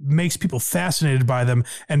makes people fascinated by them,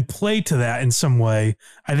 and play to that in some way,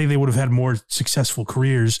 I think they would have had more successful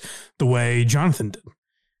careers the way Johnathan did.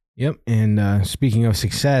 Yep. And speaking of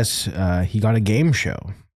success, he got a game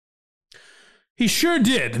show. He sure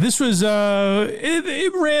did. This was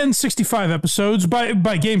it ran 65 episodes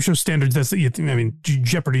by game show standards.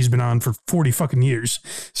 Jeopardy's been on for 40 fucking years,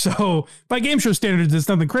 so by game show standards, it's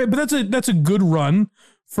nothing great. But that's a good run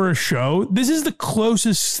for a show. This is the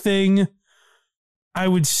closest thing I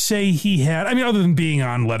would say he had. I mean, other than being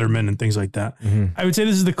on Letterman and things like that, I would say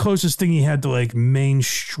this is the closest thing he had to like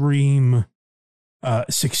mainstream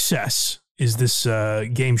success. Is this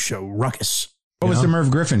game show Ruckus? What was the Merv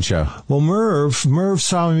Griffin show? Well, Merv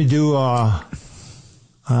saw me do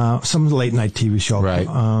some late night TV show, right?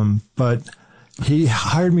 But he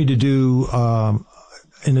hired me to do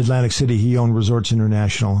in Atlantic City. He owned Resorts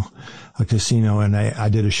International, a casino, and I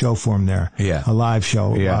did a show for him there. Yeah, a live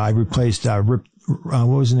show. Yeah, I replaced Rip. What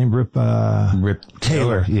was the name? Rip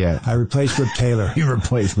Taylor. Yeah, I replaced Rip Taylor. You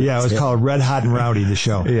replaced Rip Yeah, it was called Red Hot and Rowdy, the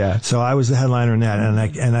show. Yeah. So I was the headliner in that,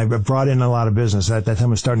 and I brought in a lot of business. At that time, I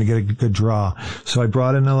was starting to get a good draw. So I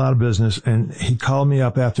brought in a lot of business, and he called me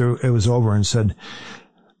up after it was over and said,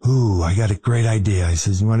 "Ooh, I got a great idea." He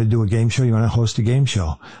says, "You want to do a game show? You want to host a game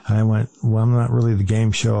show?" And I went, "Well, I'm not really the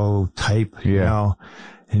game show type, you know."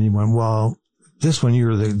 And he went, "Well, this one,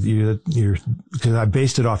 you're because I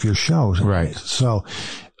based it off your shows. Right. So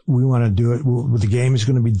we want to do it. The game is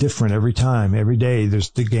going to be different every time, every day.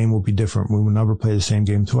 The game will be different. We will never play the same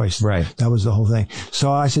game twice. Right. That was the whole thing.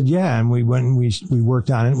 So I said, yeah. And we went and we worked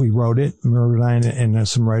on it. We wrote it, Merv and I, and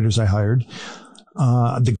some writers I hired.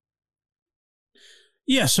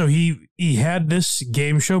 Yeah. So he had this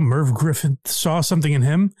game show. Merv Griffin saw something in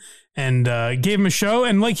him and gave him a show.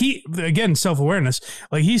 And like again, self-awareness,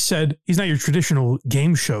 like he said, he's not your traditional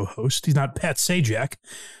game show host. He's not Pat Sajak,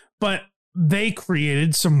 but they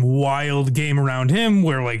created some wild game around him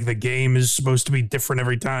where like the game is supposed to be different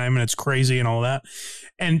every time and it's crazy and all that.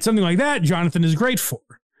 And something like that, Johnathan is great for.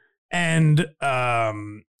 And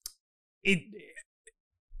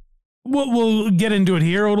we'll get into it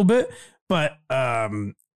here a little bit, but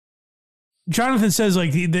Johnathan says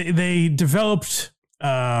like they developed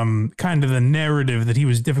kind of the narrative that he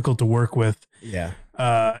was difficult to work with. Yeah.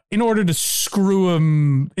 In order to screw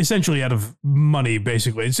him essentially out of money,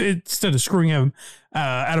 basically. It's instead of screwing him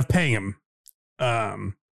out of paying him.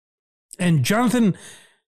 And Johnathan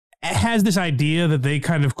has this idea that they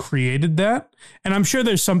kind of created that. And I'm sure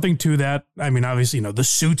there's something to that. I mean, obviously, the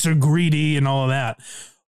suits are greedy and all of that.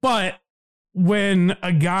 But when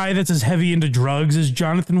a guy that's as heavy into drugs as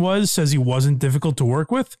Johnathan was says he wasn't difficult to work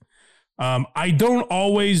with, I don't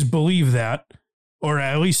always believe that, or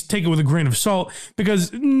at least take it with a grain of salt,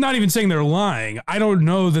 because not even saying they're lying, I don't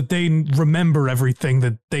know that they remember everything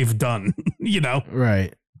that they've done,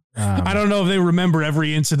 Right. I don't know if they remember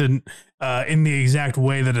every incident in the exact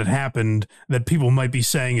way that it happened that people might be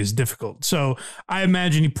saying is difficult. So I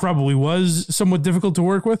imagine he probably was somewhat difficult to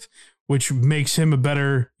work with, which makes him a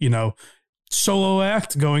better, solo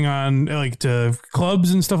act going on like to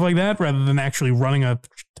clubs and stuff like that, rather than actually running a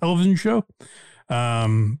television show.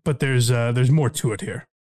 But there's more to it here.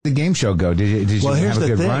 The game show go? Did you have a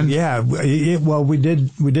good run? Yeah. We did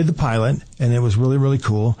the pilot, and it was really, really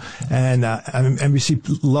cool. And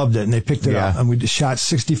NBC loved it, and they picked it up, and we shot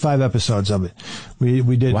 65 episodes of it.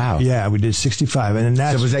 We did. Wow. Yeah, we did 65, and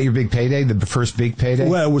that's. So was that your big payday? The first big payday?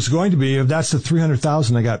 Well, it was going to be. If that's the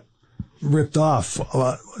 $300,000 I got ripped off,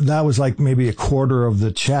 that was like maybe a quarter of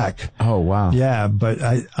the check. Oh wow. Yeah, but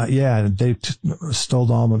they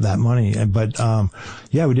stole all of that money. But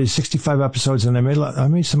we did 65 episodes, and I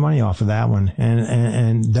made some money off of that one.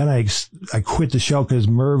 And then I quit the show because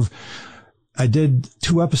Merv, I did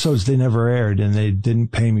 2 episodes they never aired, and they didn't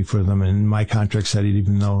pay me for them. And my contract said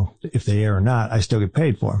even though if they air or not, I still get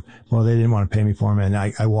paid for them. Well, they didn't want to pay me for them, and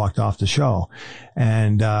I walked off the show.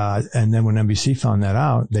 And then when NBC found that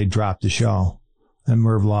out, they dropped the show, and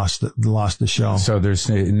Merv lost the show. So there's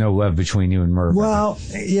no love between you and Merv. Well,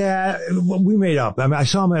 yeah, we made up. I mean, I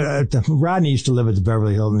saw him Rodney used to live at the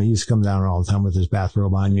Beverly Hilton, and he used to come down all the time with his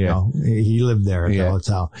bathrobe on. You know, he lived there at the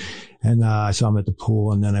hotel. And I saw him at the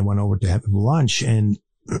pool, and then I went over to have lunch. And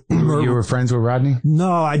you were friends with Rodney?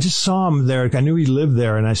 No, I just saw him there. I knew he lived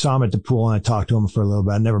there, and I saw him at the pool, and I talked to him for a little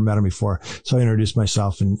bit. I never met him before, so I introduced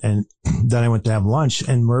myself, and then I went to have lunch.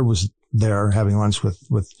 And Merv was there having lunch with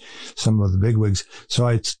some of the bigwigs. So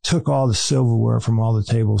I took all the silverware from all the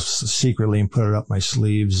tables secretly and put it up my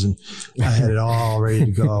sleeves, and I had it all ready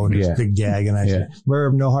to go. And it was a big gag. And I said,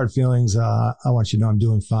 Merv, no hard feelings. I want you to know I'm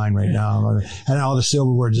doing fine right now. And all the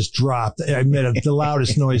silverware just dropped. I made the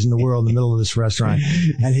loudest noise in the world in the middle of this restaurant,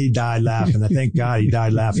 and he died laughing. I thank God he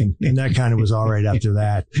died laughing. And that kind of was all right after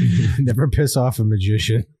that. Never piss off a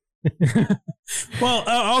magician. Well,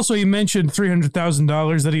 also he mentioned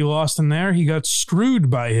 $300,000 that he lost in there. He got screwed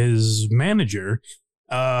by his manager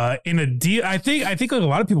in a deal. I think like a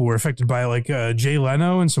lot of people were affected by it, like Jay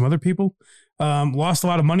Leno and some other people lost a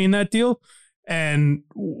lot of money in that deal. And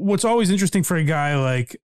what's always interesting for a guy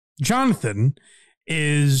like Jonathan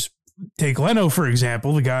is, take Leno for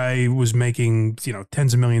example. The guy was making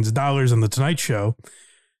tens of millions of dollars on the Tonight Show.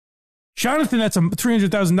 Jonathan, that's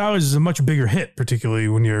 $300,000 is a much bigger hit, particularly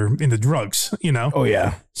when you're into drugs, Oh,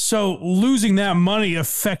 yeah. So losing that money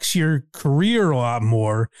affects your career a lot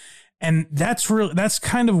more. And that's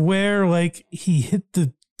kind of where like he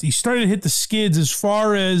started to hit the skids as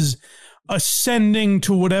far as ascending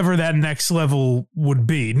to whatever that next level would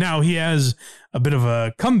be. Now he has a bit of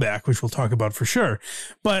a comeback, which we'll talk about for sure.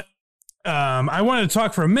 But I wanted to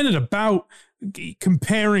talk for a minute about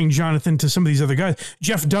comparing Jonathan to some of these other guys.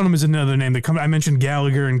 Jeff Dunham is another name that I mentioned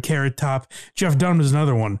Gallagher and Carrot Top. Jeff Dunham is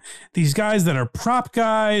another one. These guys that are prop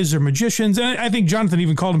guys or magicians, and I think Jonathan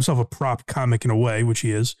even called himself a prop comic in a way, which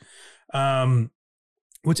he is.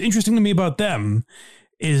 What's interesting to me about them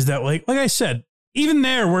is that, like I said, even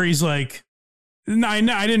there where he's like, I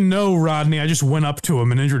didn't know Rodney. I just went up to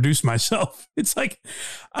him and introduced myself. It's like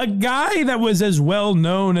a guy that was as well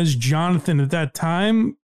known as Jonathan at that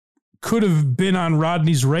time could have been on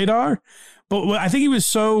Rodney's radar, but I think he was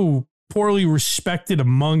so poorly respected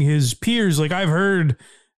among his peers. Like I've heard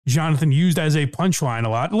Jonathan used as a punchline a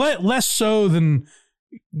lot, less so than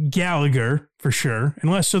Gallagher for sure, and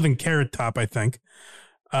less so than Carrot Top, I think.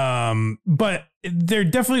 But there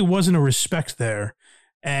definitely wasn't a respect there.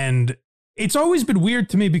 And it's always been weird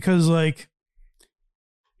to me because like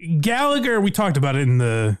Gallagher, we talked about it in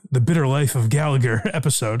the Bitter Life of Gallagher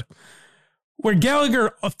episode, where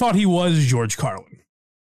Gallagher thought he was George Carlin.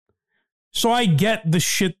 So I get the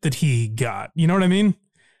shit that he got. You know what I mean?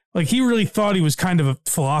 Like he really thought he was kind of a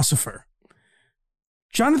philosopher.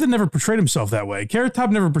 Jonathan never portrayed himself that way. Carrot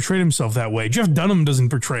Top never portrayed himself that way. Jeff Dunham doesn't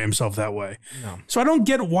portray himself that way. No. So I don't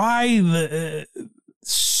get why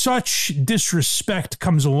such disrespect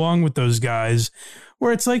comes along with those guys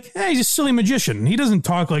where it's like, hey, he's a silly magician. He doesn't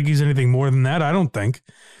talk like he's anything more than that, I don't think.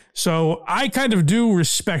 So I kind of do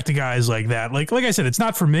respect guys like that. Like I said, it's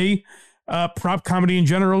not for me, prop comedy in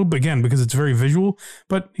general, but again, because it's very visual,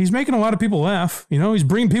 but he's making a lot of people laugh. He's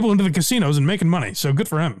bringing people into the casinos and making money. So good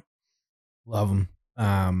for him. Love him.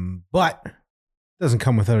 But doesn't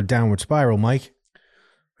come without a downward spiral, Mike.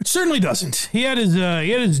 It certainly doesn't. He had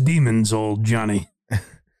his demons, old Johnny.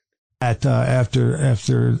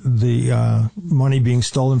 After the money being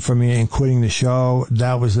stolen from me and quitting the show,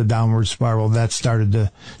 that was the downward spiral. That started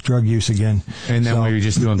the drug use again. And then were you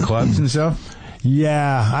just doing clubs and stuff?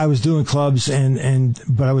 Yeah, I was doing clubs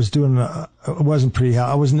but I was doing, it wasn't pretty,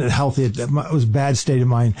 I wasn't healthy. It was a bad state of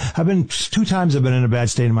mind. I've been 2 times I've been in a bad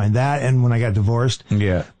state of mind. That and when I got divorced.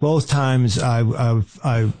 Yeah. Both times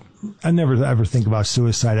I never ever think about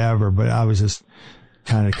suicide ever, but I was just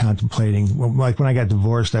kind of contemplating. Like when I got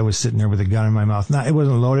divorced, I was sitting there with a gun in my mouth. It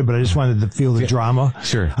wasn't loaded, but I just wanted to feel the drama.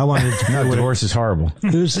 Sure. I wanted to feel divorce is horrible.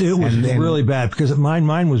 It was really bad because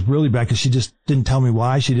mine was really bad because she just didn't tell me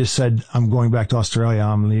why. She just said, I'm going back to Australia.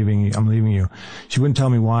 I'm leaving you. She wouldn't tell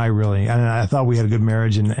me why really. And I thought we had a good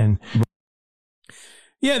marriage and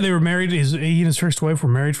yeah, they were married. He and his first wife were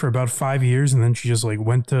married for about 5 years, and then she just like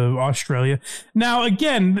went to Australia. Now,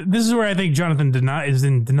 again, this is where I think Jonathan is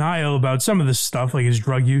in denial about some of this stuff, like his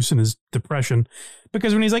drug use and his depression,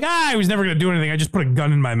 because when he's like, I was never going to do anything, I just put a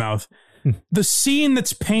gun in my mouth. The scene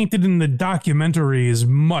that's painted in the documentary is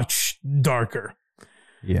much darker.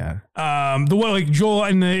 Yeah. The way like Joel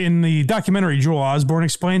in the documentary, Joel Osborne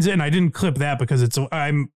explains it, and I didn't clip that because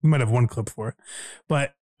I might have one clip for it,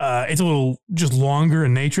 but. It's a little just longer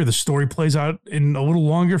in nature. The story plays out in a little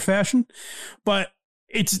longer fashion, but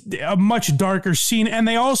it's a much darker scene. And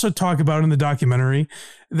they also talk about in the documentary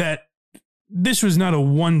that this was not a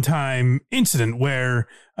one-time incident where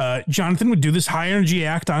Jonathan would do this high-energy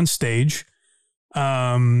act on stage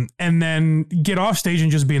and then get off stage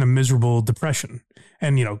and just be in a miserable depression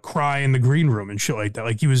and, cry in the green room and shit like that.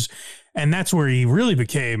 Like he was, and that's where he really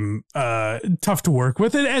became tough to work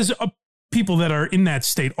with. It as people that are in that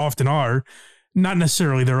state often are, not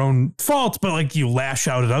necessarily their own fault, but like you lash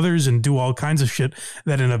out at others and do all kinds of shit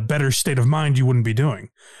that in a better state of mind you wouldn't be doing.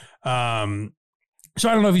 So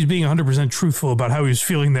I don't know if he's being 100% truthful about how he was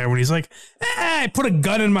feeling there when he's like, I put a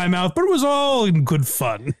gun in my mouth, but it was all in good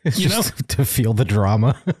fun. It's you just know, to feel the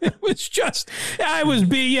drama. It was just, I was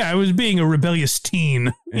being a rebellious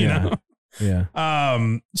teen, you know?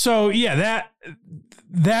 Yeah. So yeah,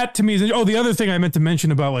 that to me is, the other thing I meant to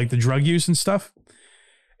mention about like the drug use and stuff,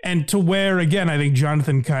 and to where, again, I think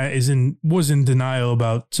Jonathan kind of was in denial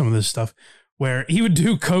about some of this stuff, where he would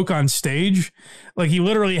do coke on stage. Like he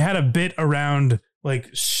literally had a bit around like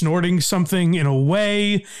snorting something in a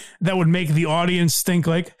way that would make the audience think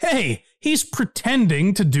like, hey, he's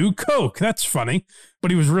pretending to do coke. That's funny.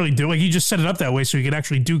 But he was really doing, he just set it up that way so he could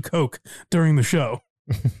actually do coke during the show.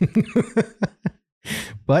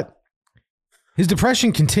 But his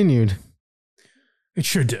depression continued. It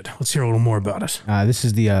sure did. Let's hear a little more about it. This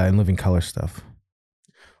is the In Living Color stuff.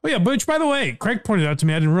 Oh yeah, which by the way, Craig pointed out to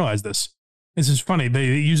me, I didn't realize this. This is funny. They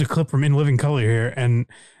use a clip from In Living Color here, and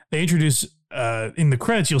they introduce in the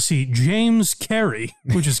credits, you'll see James Carey,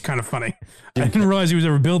 which is kind of funny. I didn't realize he was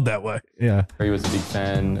ever billed that way. Yeah. He was a big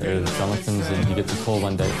fan of Jonathan's, and he gets a call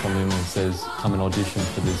one day from him and says, come and audition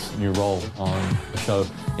for this new role on the show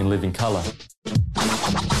In Living Color.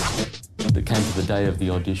 It came to the day of the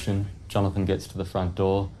audition. Jonathan gets to the front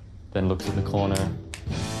door, then looks at the corner,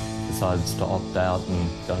 decides to opt out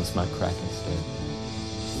and go and smoke crack instead.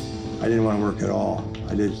 I didn't want to work at all.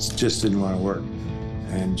 Just didn't want to work.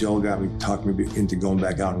 And Joel talked me into going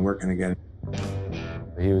back out and working again.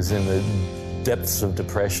 He was in the depths of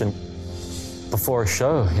depression. Before a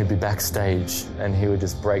show, he'd be backstage and he would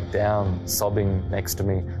just break down, sobbing next to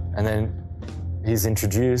me. And then he's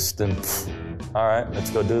introduced and, all right, let's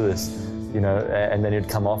go do this. You know, and then he'd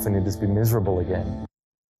come off and he'd just be miserable again.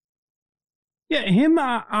 Yeah, him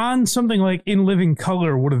on something like In Living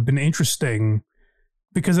Color would have been interesting,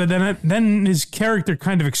 because then his character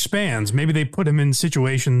kind of expands. Maybe they put him in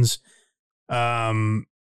situations that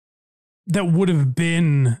would have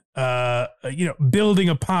been, building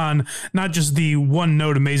upon not just the one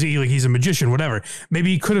note amazing, like he's a magician, whatever.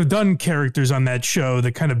 Maybe he could have done characters on that show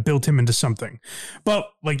that kind of built him into something. But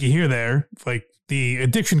like you hear there, like the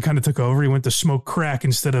addiction kind of took over. He went to smoke crack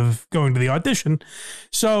instead of going to the audition.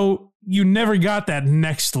 So you never got that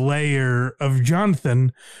next layer of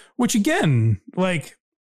Jonathan, which again, like,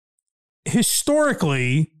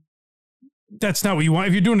 historically, that's not what you want.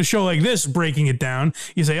 If you're doing a show like this, breaking it down,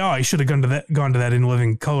 you say, I should have gone to that In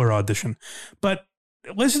Living Color audition. But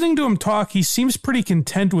listening to him talk, he seems pretty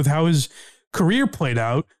content with how his career played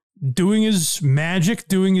out, doing his magic,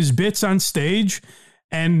 doing his bits on stage,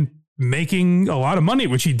 and making a lot of money,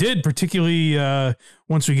 which he did, particularly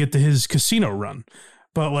once we get to his casino run.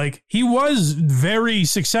 But like, he was very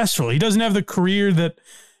successful. He doesn't have the career that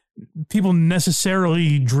people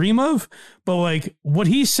necessarily dream of, but like what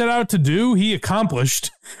he set out to do, he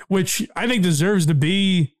accomplished, which I think deserves to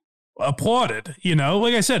be applauded. You know,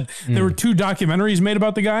 like I said, there were 2 documentaries made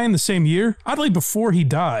about the guy in the same year, oddly before he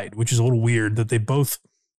died, which is a little weird that they both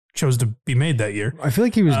chose to be made that year. I feel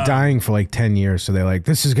like he was dying for like 10 years, so they're like,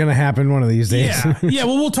 this is going to happen one of these days. Yeah,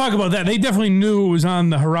 well, we'll talk about that. They definitely knew it was on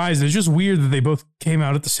the horizon. It's just weird that they both came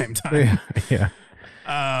out at the same time. Yeah.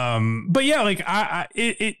 But yeah, like I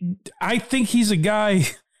think he's a guy.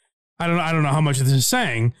 I don't know how much this is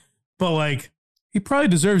saying, but like he probably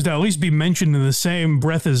deserves to at least be mentioned in the same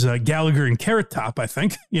breath as Gallagher and Carrot Top. I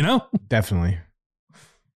think, you know, definitely.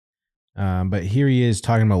 But here he is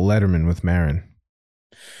talking about Letterman with Maron.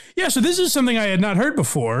 Yeah, so this is something I had not heard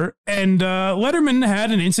before, and Letterman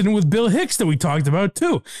had an incident with Bill Hicks that we talked about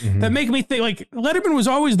too. That make me think like Letterman was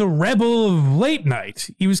always the rebel of late night.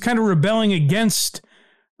 He was kind of rebelling against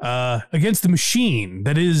the machine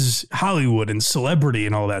that is Hollywood and celebrity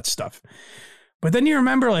and all that stuff. But then you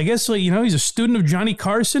remember, I guess, like, you know, he's a student of Johnny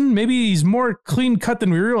Carson. Maybe he's more clean cut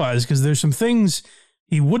than we realize, because there's some things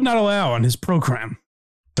he would not allow on his program.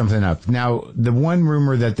 Something up. Now, the one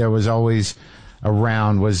rumor that there was always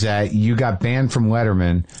around was that you got banned from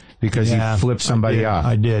Letterman because you flipped somebody off.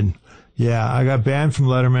 I did. Yeah, I got banned from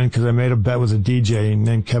Letterman because I made a bet with a DJ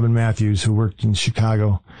named Kevin Matthews who worked in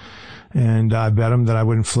Chicago. And I bet him that I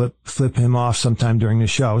wouldn't flip him off sometime during the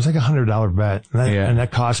show. It was like $100 bet. And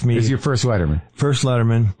that cost me. It was your first Letterman. First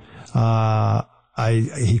Letterman.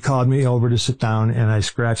 He called me over to sit down, and I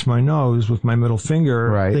scratched my nose with my middle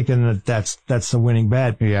finger, thinking that that's the winning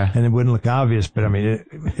bet. Yeah. And it wouldn't look obvious, but I mean,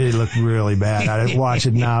 it looked really bad. I watch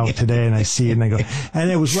it now today, and I see it, and I go,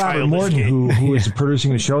 and it was Robert Morton who was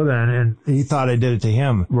producing the show then, and he thought I did it to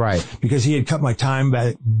him. Right. Because he had cut my time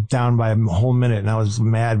down by a whole minute, and I was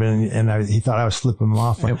mad, he thought I was flipping him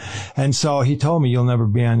off. Yep. And so he told me, you'll never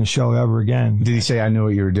be on the show ever again. Did he say, I knew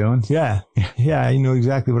what you were doing? Yeah. Yeah, he knew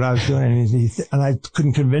exactly what I was doing, and I I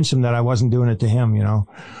couldn't convince him that I wasn't doing it to him, you know.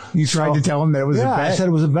 You tried to tell him that it was a bet? I said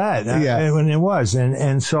it was a bet. Yeah. And it was.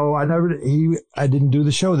 And so I didn't do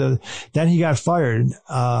the show. Then he got fired,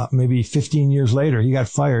 maybe 15 years later. He got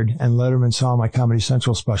fired, and Letterman saw my Comedy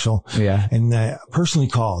Central special. Yeah. And personally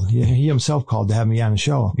called. He himself called to have me on the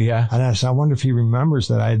show. Yeah. And I said, I wonder if he remembers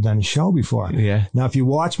that I had done a show before. Yeah. Now, if you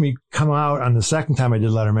watch me come out on the second time I did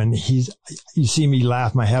Letterman, you see me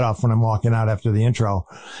laugh my head off when I'm walking out after the intro.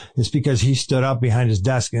 It's because he stood up behind his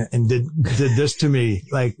desk and did this to me,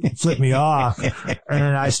 like flipped me off.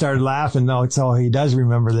 And I started laughing. No, so he does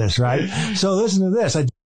remember this, right? So listen to this.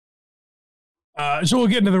 So we'll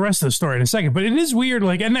get into the rest of the story in a second, but it is weird.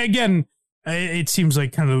 Like, and again, it seems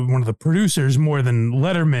like kind of one of the producers more than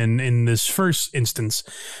Letterman in this first instance.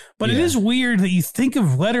 But it is weird that you think of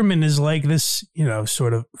Letterman as like this, you know,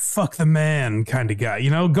 sort of fuck the man kind of guy, you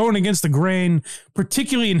know, going against the grain,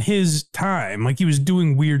 particularly in his time. Like he was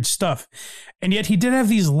doing weird stuff. And yet he did have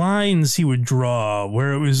these lines he would draw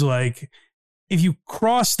where it was like, if you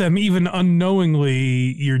cross them even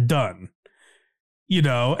unknowingly, you're done. You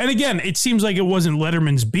know, and again, it seems like it wasn't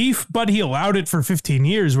Letterman's beef, but he allowed it for 15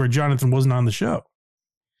 years where Johnathan wasn't on the show.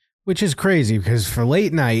 Which is crazy because for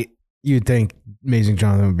late night, you'd think Amazing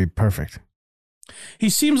Johnathan would be perfect. He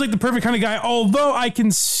seems like the perfect kind of guy, although I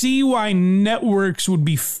can see why networks would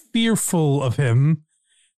be fearful of him.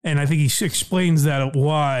 And I think he explains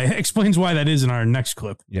why that is in our next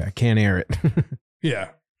clip. Yeah, can't air it.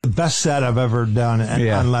 Yeah. The best set I've ever done on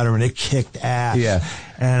Letterman. It kicked ass. Yeah.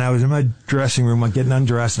 And I was in my dressing room, getting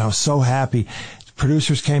undressed, and I was so happy. The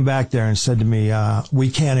producers came back there and said to me, we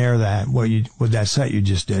can't air that, what that set you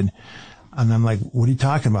just did. And I'm like, what are you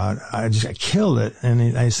talking about? I killed it.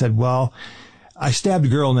 And I said, well, I stabbed a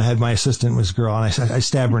girl in the head. My assistant was a girl, and I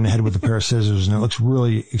stabbed her in the head with a pair of scissors, and it looks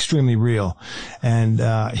really extremely real. And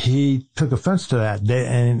he took offense to that.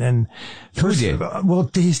 Who did? Well,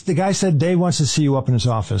 the guy said Dave wants to see you up in his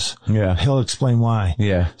office. Yeah, he'll explain why.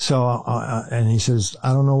 Yeah. So and he says,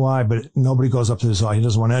 I don't know why, but nobody goes up to his office. He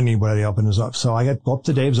doesn't want anybody up in his office. So I go up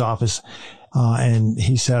to Dave's office. And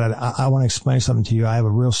he said, I want to explain something to you. I have a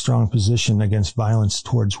real strong position against violence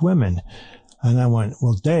towards women. And I went,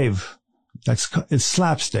 well, Dave, it's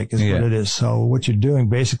slapstick is what it is. So what you're doing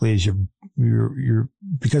basically is you're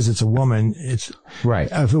because it's a woman, it's right.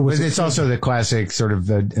 If it was but it's also the classic sort of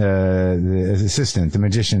the assistant, the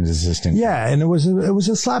magician's assistant. Yeah, and it was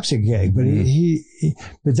a slapstick gag, but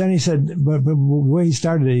but then he said, but the way he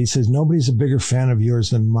started it, he says nobody's a bigger fan of yours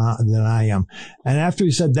than I am. And after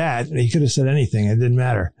he said that, he could have said anything; it didn't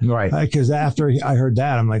matter, right? Because after I heard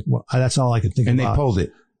that, I'm like, well, that's all I could think about. And they pulled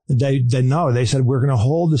it. They said, we're going to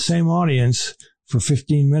hold the same audience for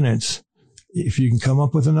 15 minutes. If you can come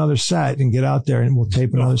up with another set and get out there and we'll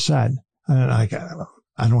tape another set. And I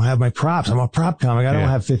don't have my props. I'm a prop comic. I don't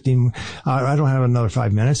have 15. I don't have another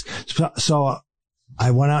 5 minutes. So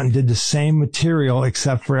I went out and did the same material,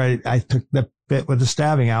 except for I took the bit with the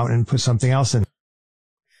stabbing out and put something else in.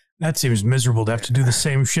 That seems miserable to have to do the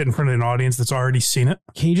same shit in front of an audience that's already seen it.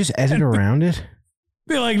 Can you just edit around it?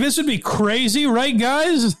 Be like, this would be crazy, right,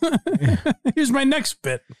 guys? Here's my next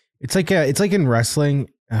bit. It's like in wrestling.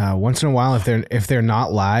 Once in a while, if they're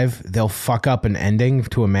not live, they'll fuck up an ending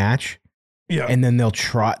to a match. Yeah, and then they'll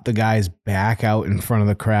trot the guys back out in front of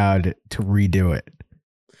the crowd to redo it.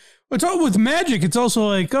 It's all with magic. It's also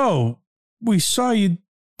like, oh, we saw you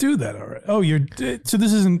do that already. Oh, so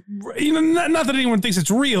this isn't, you know, not that anyone thinks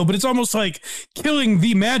it's real, but it's almost like killing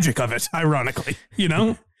the magic of it. Ironically, you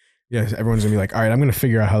know. Yes, everyone's gonna be like, all right, I'm gonna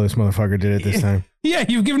figure out how this motherfucker did it this time. Yeah,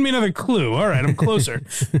 you've given me another clue. All right, I'm closer.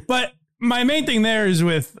 But my main thing there is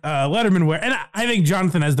with Letterman, and I think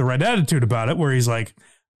Johnathan has the right attitude about it, where he's like,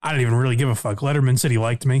 I don't even really give a fuck. Letterman said he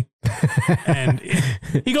liked me. And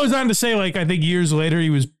he goes on to say, like, I think years later he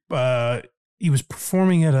was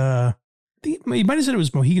performing at he might have said it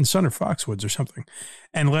was Mohegan Sun or Foxwoods or something.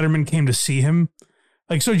 And Letterman came to see him.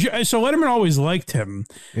 Like, so Letterman always liked him,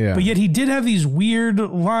 but yet he did have these weird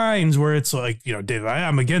lines where it's like, you know, Dave,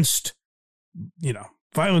 I'm against, you know,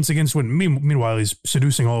 violence against women. Meanwhile, he's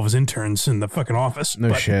seducing all of his interns in the fucking office.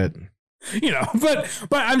 No shit. You know, but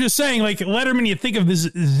I'm just saying, like, Letterman, you think of this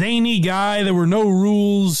zany guy. There were no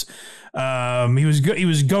rules. He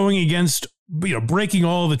was going against, you know, breaking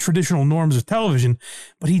all the traditional norms of television,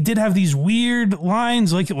 but he did have these weird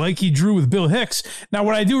lines like he drew with Bill Hicks. Now,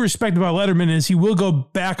 what I do respect about Letterman is he will go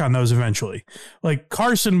back on those eventually. Like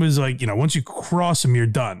Carson was like, you know, once you cross him, you're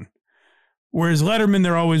done. Whereas Letterman,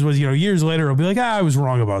 there always was, you know, years later, he'll be like, I was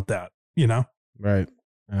wrong about that, you know? Right.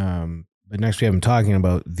 But next we have him talking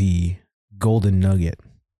about the Golden Nugget.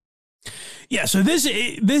 Yeah. So this,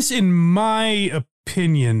 in my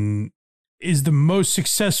opinion, is the most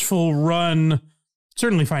successful run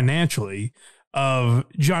certainly financially, of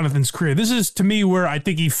Jonathan's career. This is, to me, where I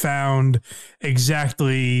think he found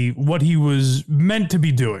exactly what he was meant to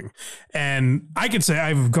be doing. And I could say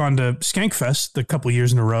I've gone to Skankfest a couple of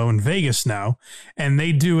years in a row in Vegas now, and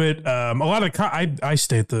they do it. A lot of I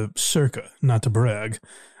stay at the Circa, not to brag,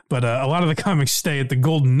 but a lot of the comics stay at the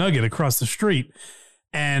Golden Nugget across the street,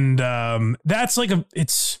 and that's like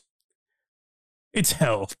it's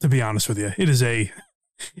hell, to be honest with you. It is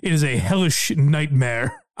a hellish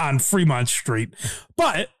nightmare on Fremont Street,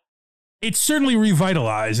 but it's certainly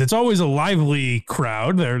revitalized. It's always a lively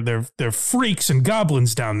crowd. They're freaks and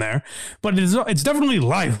goblins down there, but it's definitely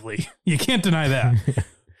lively. You can't deny that.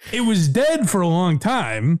 It was dead for a long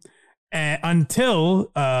time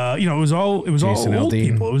until it was all Jason old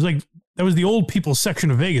Aldean. people. It was like that was the old people section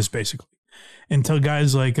of Vegas, basically, until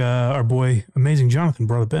guys like our boy Amazing Johnathan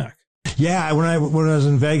brought it back. Yeah, when I was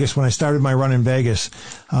in Vegas, when I started my run in Vegas,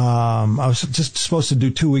 I was just supposed to do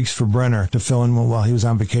 2 weeks for Brenner to fill in while he was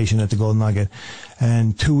on vacation at the Golden Nugget,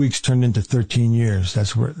 and 2 weeks turned into 13 years.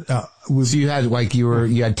 That's where. So you had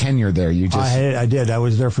you had tenure there. You just I did. I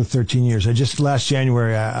was there for 13 years. Last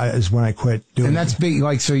January is when I quit doing. And that's big.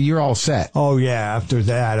 Like, so you're all set. Oh yeah. After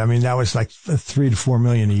that, I mean, that was like $3 to $4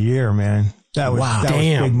 million a year, man. That was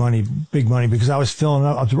big money because I was filling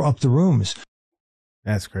up the rooms.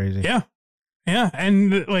 That's crazy. Yeah. Yeah.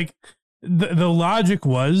 And like the logic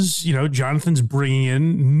was, Jonathan's bringing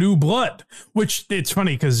in new blood, which it's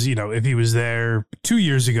funny because, if he was there 2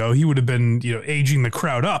 years ago, he would have been, aging the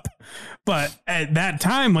crowd up. But at that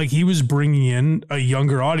time, like he was bringing in a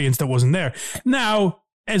younger audience that wasn't there. Now,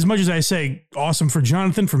 as much as I say, awesome for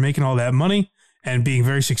Jonathan for making all that money and being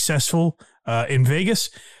very successful in Vegas,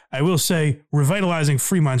 I will say, revitalizing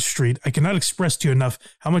Fremont Street, I cannot express to you enough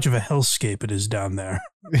how much of a hellscape it is down there.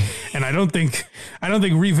 And I don't think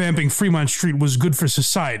revamping Fremont Street was good for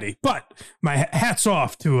society. But my hat's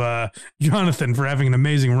off to Jonathan for having an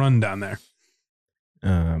amazing run down there.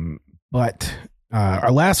 But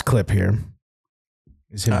our last clip here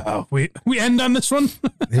is him. We end on this one?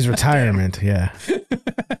 His retirement, yeah.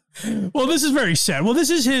 Well, this is very sad. Well, this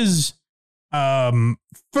is his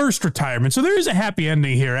first retirement, so there is a happy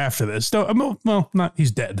ending here after this.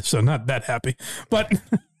 He's dead, so not that happy, but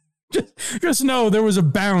just know there was a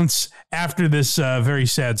bounce after this very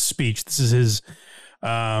sad speech. This is his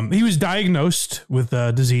he was diagnosed with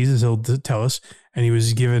disease, as he'll tell us, and he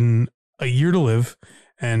was given a year to live,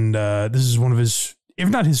 and this is one of his, if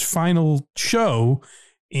not his final show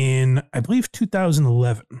in, I believe,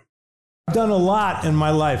 2011. I've done a lot in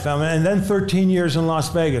my life, and then 13 years in Las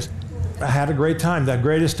Vegas. I had a great time. The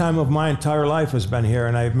greatest time of my entire life has been here,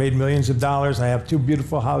 and I've made millions of dollars. I have 2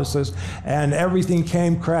 beautiful houses, and everything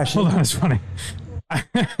came crashing. Hold on, that's funny.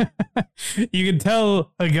 You can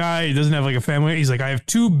tell a guy who doesn't have like a family. He's like, I have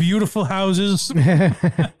 2 beautiful houses. I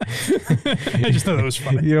just thought that was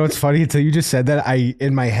funny. You know what's funny? Until you just said that, I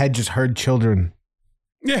in my head just heard children.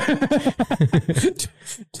 Yeah.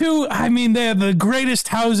 2, I mean, they're the greatest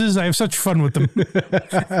houses. I have such fun with them.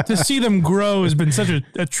 To see them grow has been such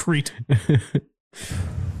a treat.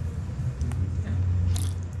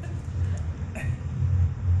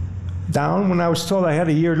 Down when I was told I had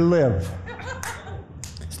a year to live.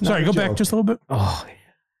 Sorry, go back just a little bit. Oh,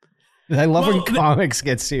 I love when comics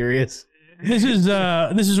get serious. This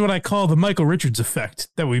is what I call the Michael Richards effect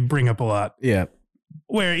that we bring up a lot. Yeah.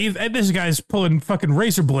 Where this guy's pulling fucking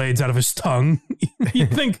razor blades out of his tongue. you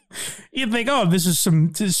think, oh,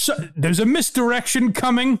 there's a misdirection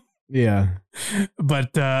coming. Yeah.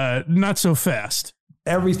 But not so fast.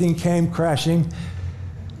 Everything came crashing.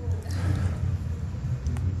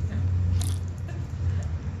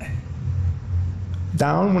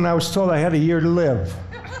 Down when I was told I had a year to live.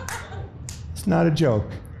 It's not a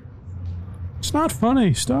joke. It's not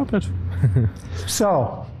funny. Stop it.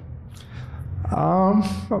 So,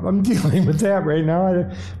 I'm dealing with that right now.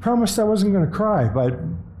 I promised I wasn't going to cry, but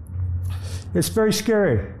it's very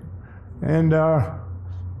scary. And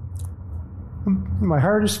my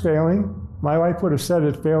heart is failing. My wife would have said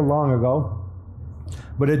it failed long ago,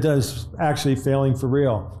 but it does actually failing for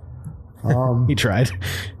real. He tried.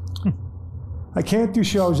 I can't do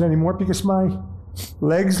shows anymore because my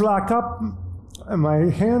legs lock up and my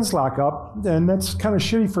hands lock up, and that's kind of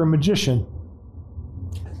shitty for a magician.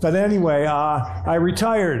 But anyway, I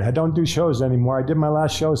retired. I don't do shows anymore. I did my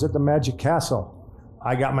last shows at the Magic Castle.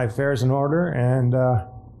 I got my affairs in order, and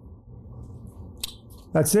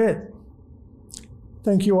that's it.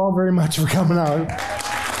 Thank you all very much for coming out.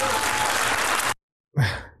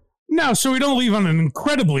 Now, so we don't leave on an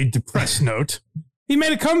incredibly depressed note, he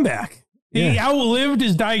made a comeback. He outlived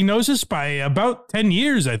his diagnosis by about 10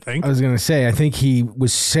 years, I think. I was going to say, I think he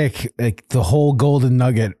was sick like the whole Golden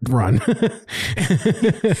Nugget run.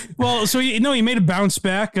 Well, so he made a bounce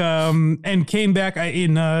back and came back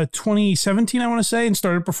in 2017, I want to say, and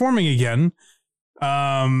started performing again.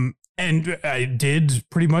 And I did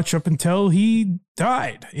pretty much up until he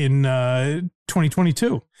died in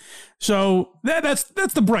 2022. So that's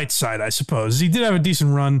the bright side, I suppose. He did have a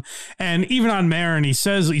decent run. And even on Maron, he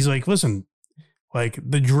says, he's like, listen, like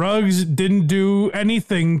the drugs didn't do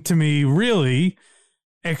anything to me really,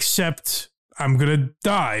 except I'm going to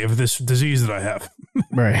die of this disease that I have.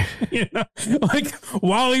 Right. You know, like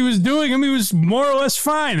while he was doing them, he was more or less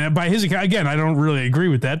fine. By his account, again, I don't really agree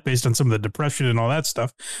with that based on some of the depression and all that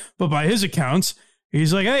stuff. But by his accounts,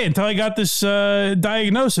 he's like, hey, until I got this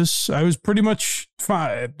diagnosis, I was pretty much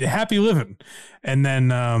fine, happy living. And then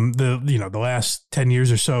the last 10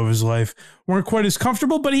 years or so of his life weren't quite as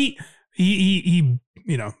comfortable, but he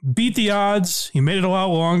beat the odds. He made it a lot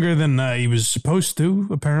longer than he was supposed to,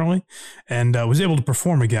 apparently, and was able to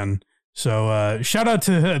perform again. So shout out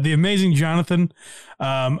to the Amazing Johnathan.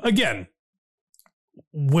 Again,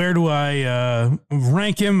 where do I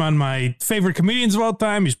rank him on my favorite comedians of all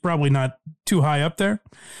time? He's probably not too high up there,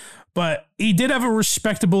 but he did have a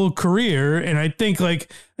respectable career. And I think,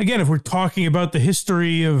 like, again, if we're talking about the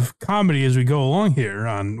history of comedy as we go along here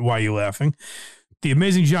on Why You Laughing, the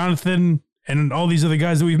Amazing Johnathan and all these other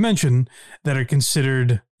guys that we've mentioned that are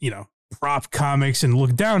considered, prop comics and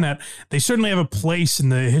looked down at, they certainly have a place in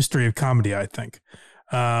the history of comedy, I think.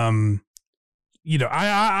 I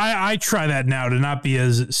try that now to not be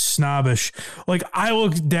as snobbish. Like, I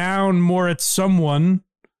look down more at someone.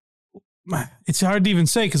 It's hard to even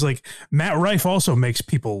say because, like, Matt Rife also makes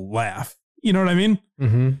people laugh. You know what I mean?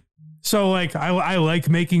 Mm-hmm. So, like, I like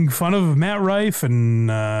making fun of Matt Rife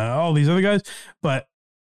and all these other guys, but,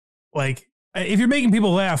 like, if you're making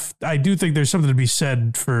people laugh, I do think there's something to be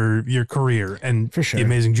said for your career, and for sure, the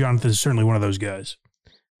Amazing Johnathan is certainly one of those guys.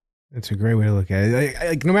 That's a great way to look at it.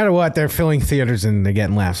 Like, no matter what, they're filling theaters and they're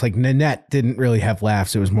getting laughs. Like, Nanette didn't really have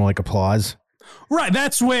laughs; it was more like applause. Right.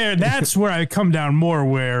 That's where I come down more.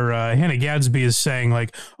 Where Hannah Gadsby is saying,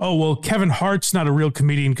 like, "Oh, well, Kevin Hart's not a real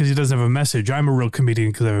comedian because he doesn't have a message. I'm a real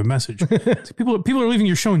comedian because I have a message." People are leaving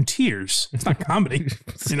your show in tears. It's not comedy,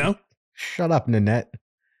 Shut up, Nanette.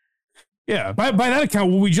 Yeah, by that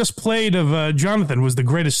account, what we just played of Johnathan was the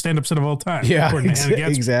greatest stand-up set of all time. Yeah,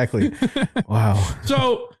 exactly. Wow.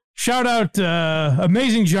 So, shout out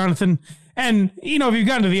Amazing Johnathan. And, if you've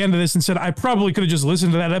gotten to the end of this and said, I probably could have just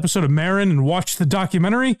listened to that episode of Maron and watched the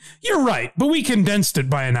documentary, you're right. But we condensed it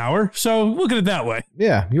by an hour, so look at it that way.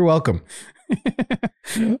 Yeah, you're welcome.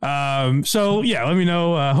 So, yeah, let me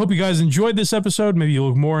know. Hope you guys enjoyed this episode. Maybe you'll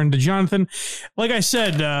look more into Johnathan. Like I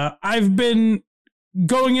said, I've been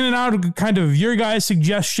going in and out of kind of your guys'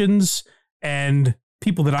 suggestions and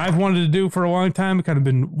people that I've wanted to do for a long time. I've kind of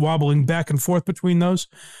been wobbling back and forth between those.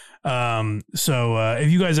 So if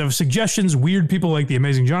you guys have suggestions, weird people like the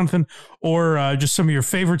Amazing Johnathan, or just some of your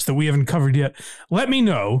favorites that we haven't covered yet, let me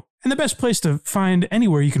know. And the best place to find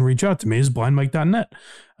anywhere you can reach out to me is blindmike.net.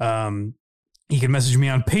 You can message me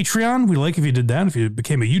on Patreon. We'd like if you did that. If you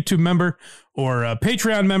became a YouTube member or a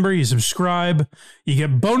Patreon member, you subscribe. You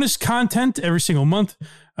get bonus content every single month.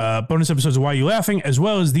 Bonus episodes of Why You Laughing, as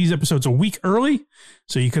well as these episodes a week early.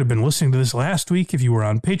 So you could have been listening to this last week if you were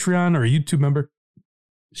on Patreon or a YouTube member.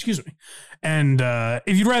 Excuse me. And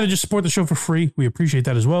if you'd rather just support the show for free, we appreciate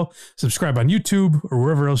that as well. Subscribe on YouTube or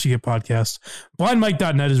wherever else you get podcasts.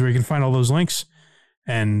 Blindmike.net is where you can find all those links.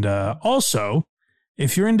 And also,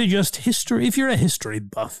 if you're into just history, if you're a history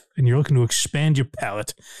buff and you're looking to expand your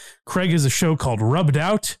palate, Craig has a show called Rubbed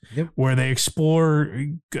Out, where they explore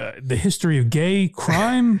the history of gay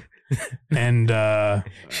crime. And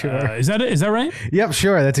sure, is that right? Yep,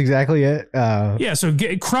 sure, that's exactly it. Yeah, so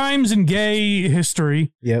crimes and gay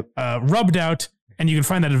history. Yep, Rubbed Out, and you can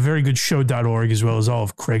find that at verygoodshow.org, as well as all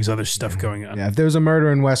of Craig's other stuff going on. Yeah, if there's a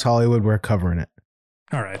murder in West Hollywood, we're covering it.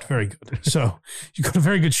 All right, very good. So you go to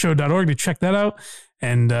verygoodshow.org to check that out,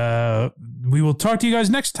 and we will talk to you guys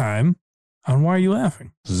next time on Why Are You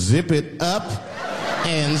Laughing? Zip it up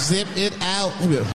and zip it out.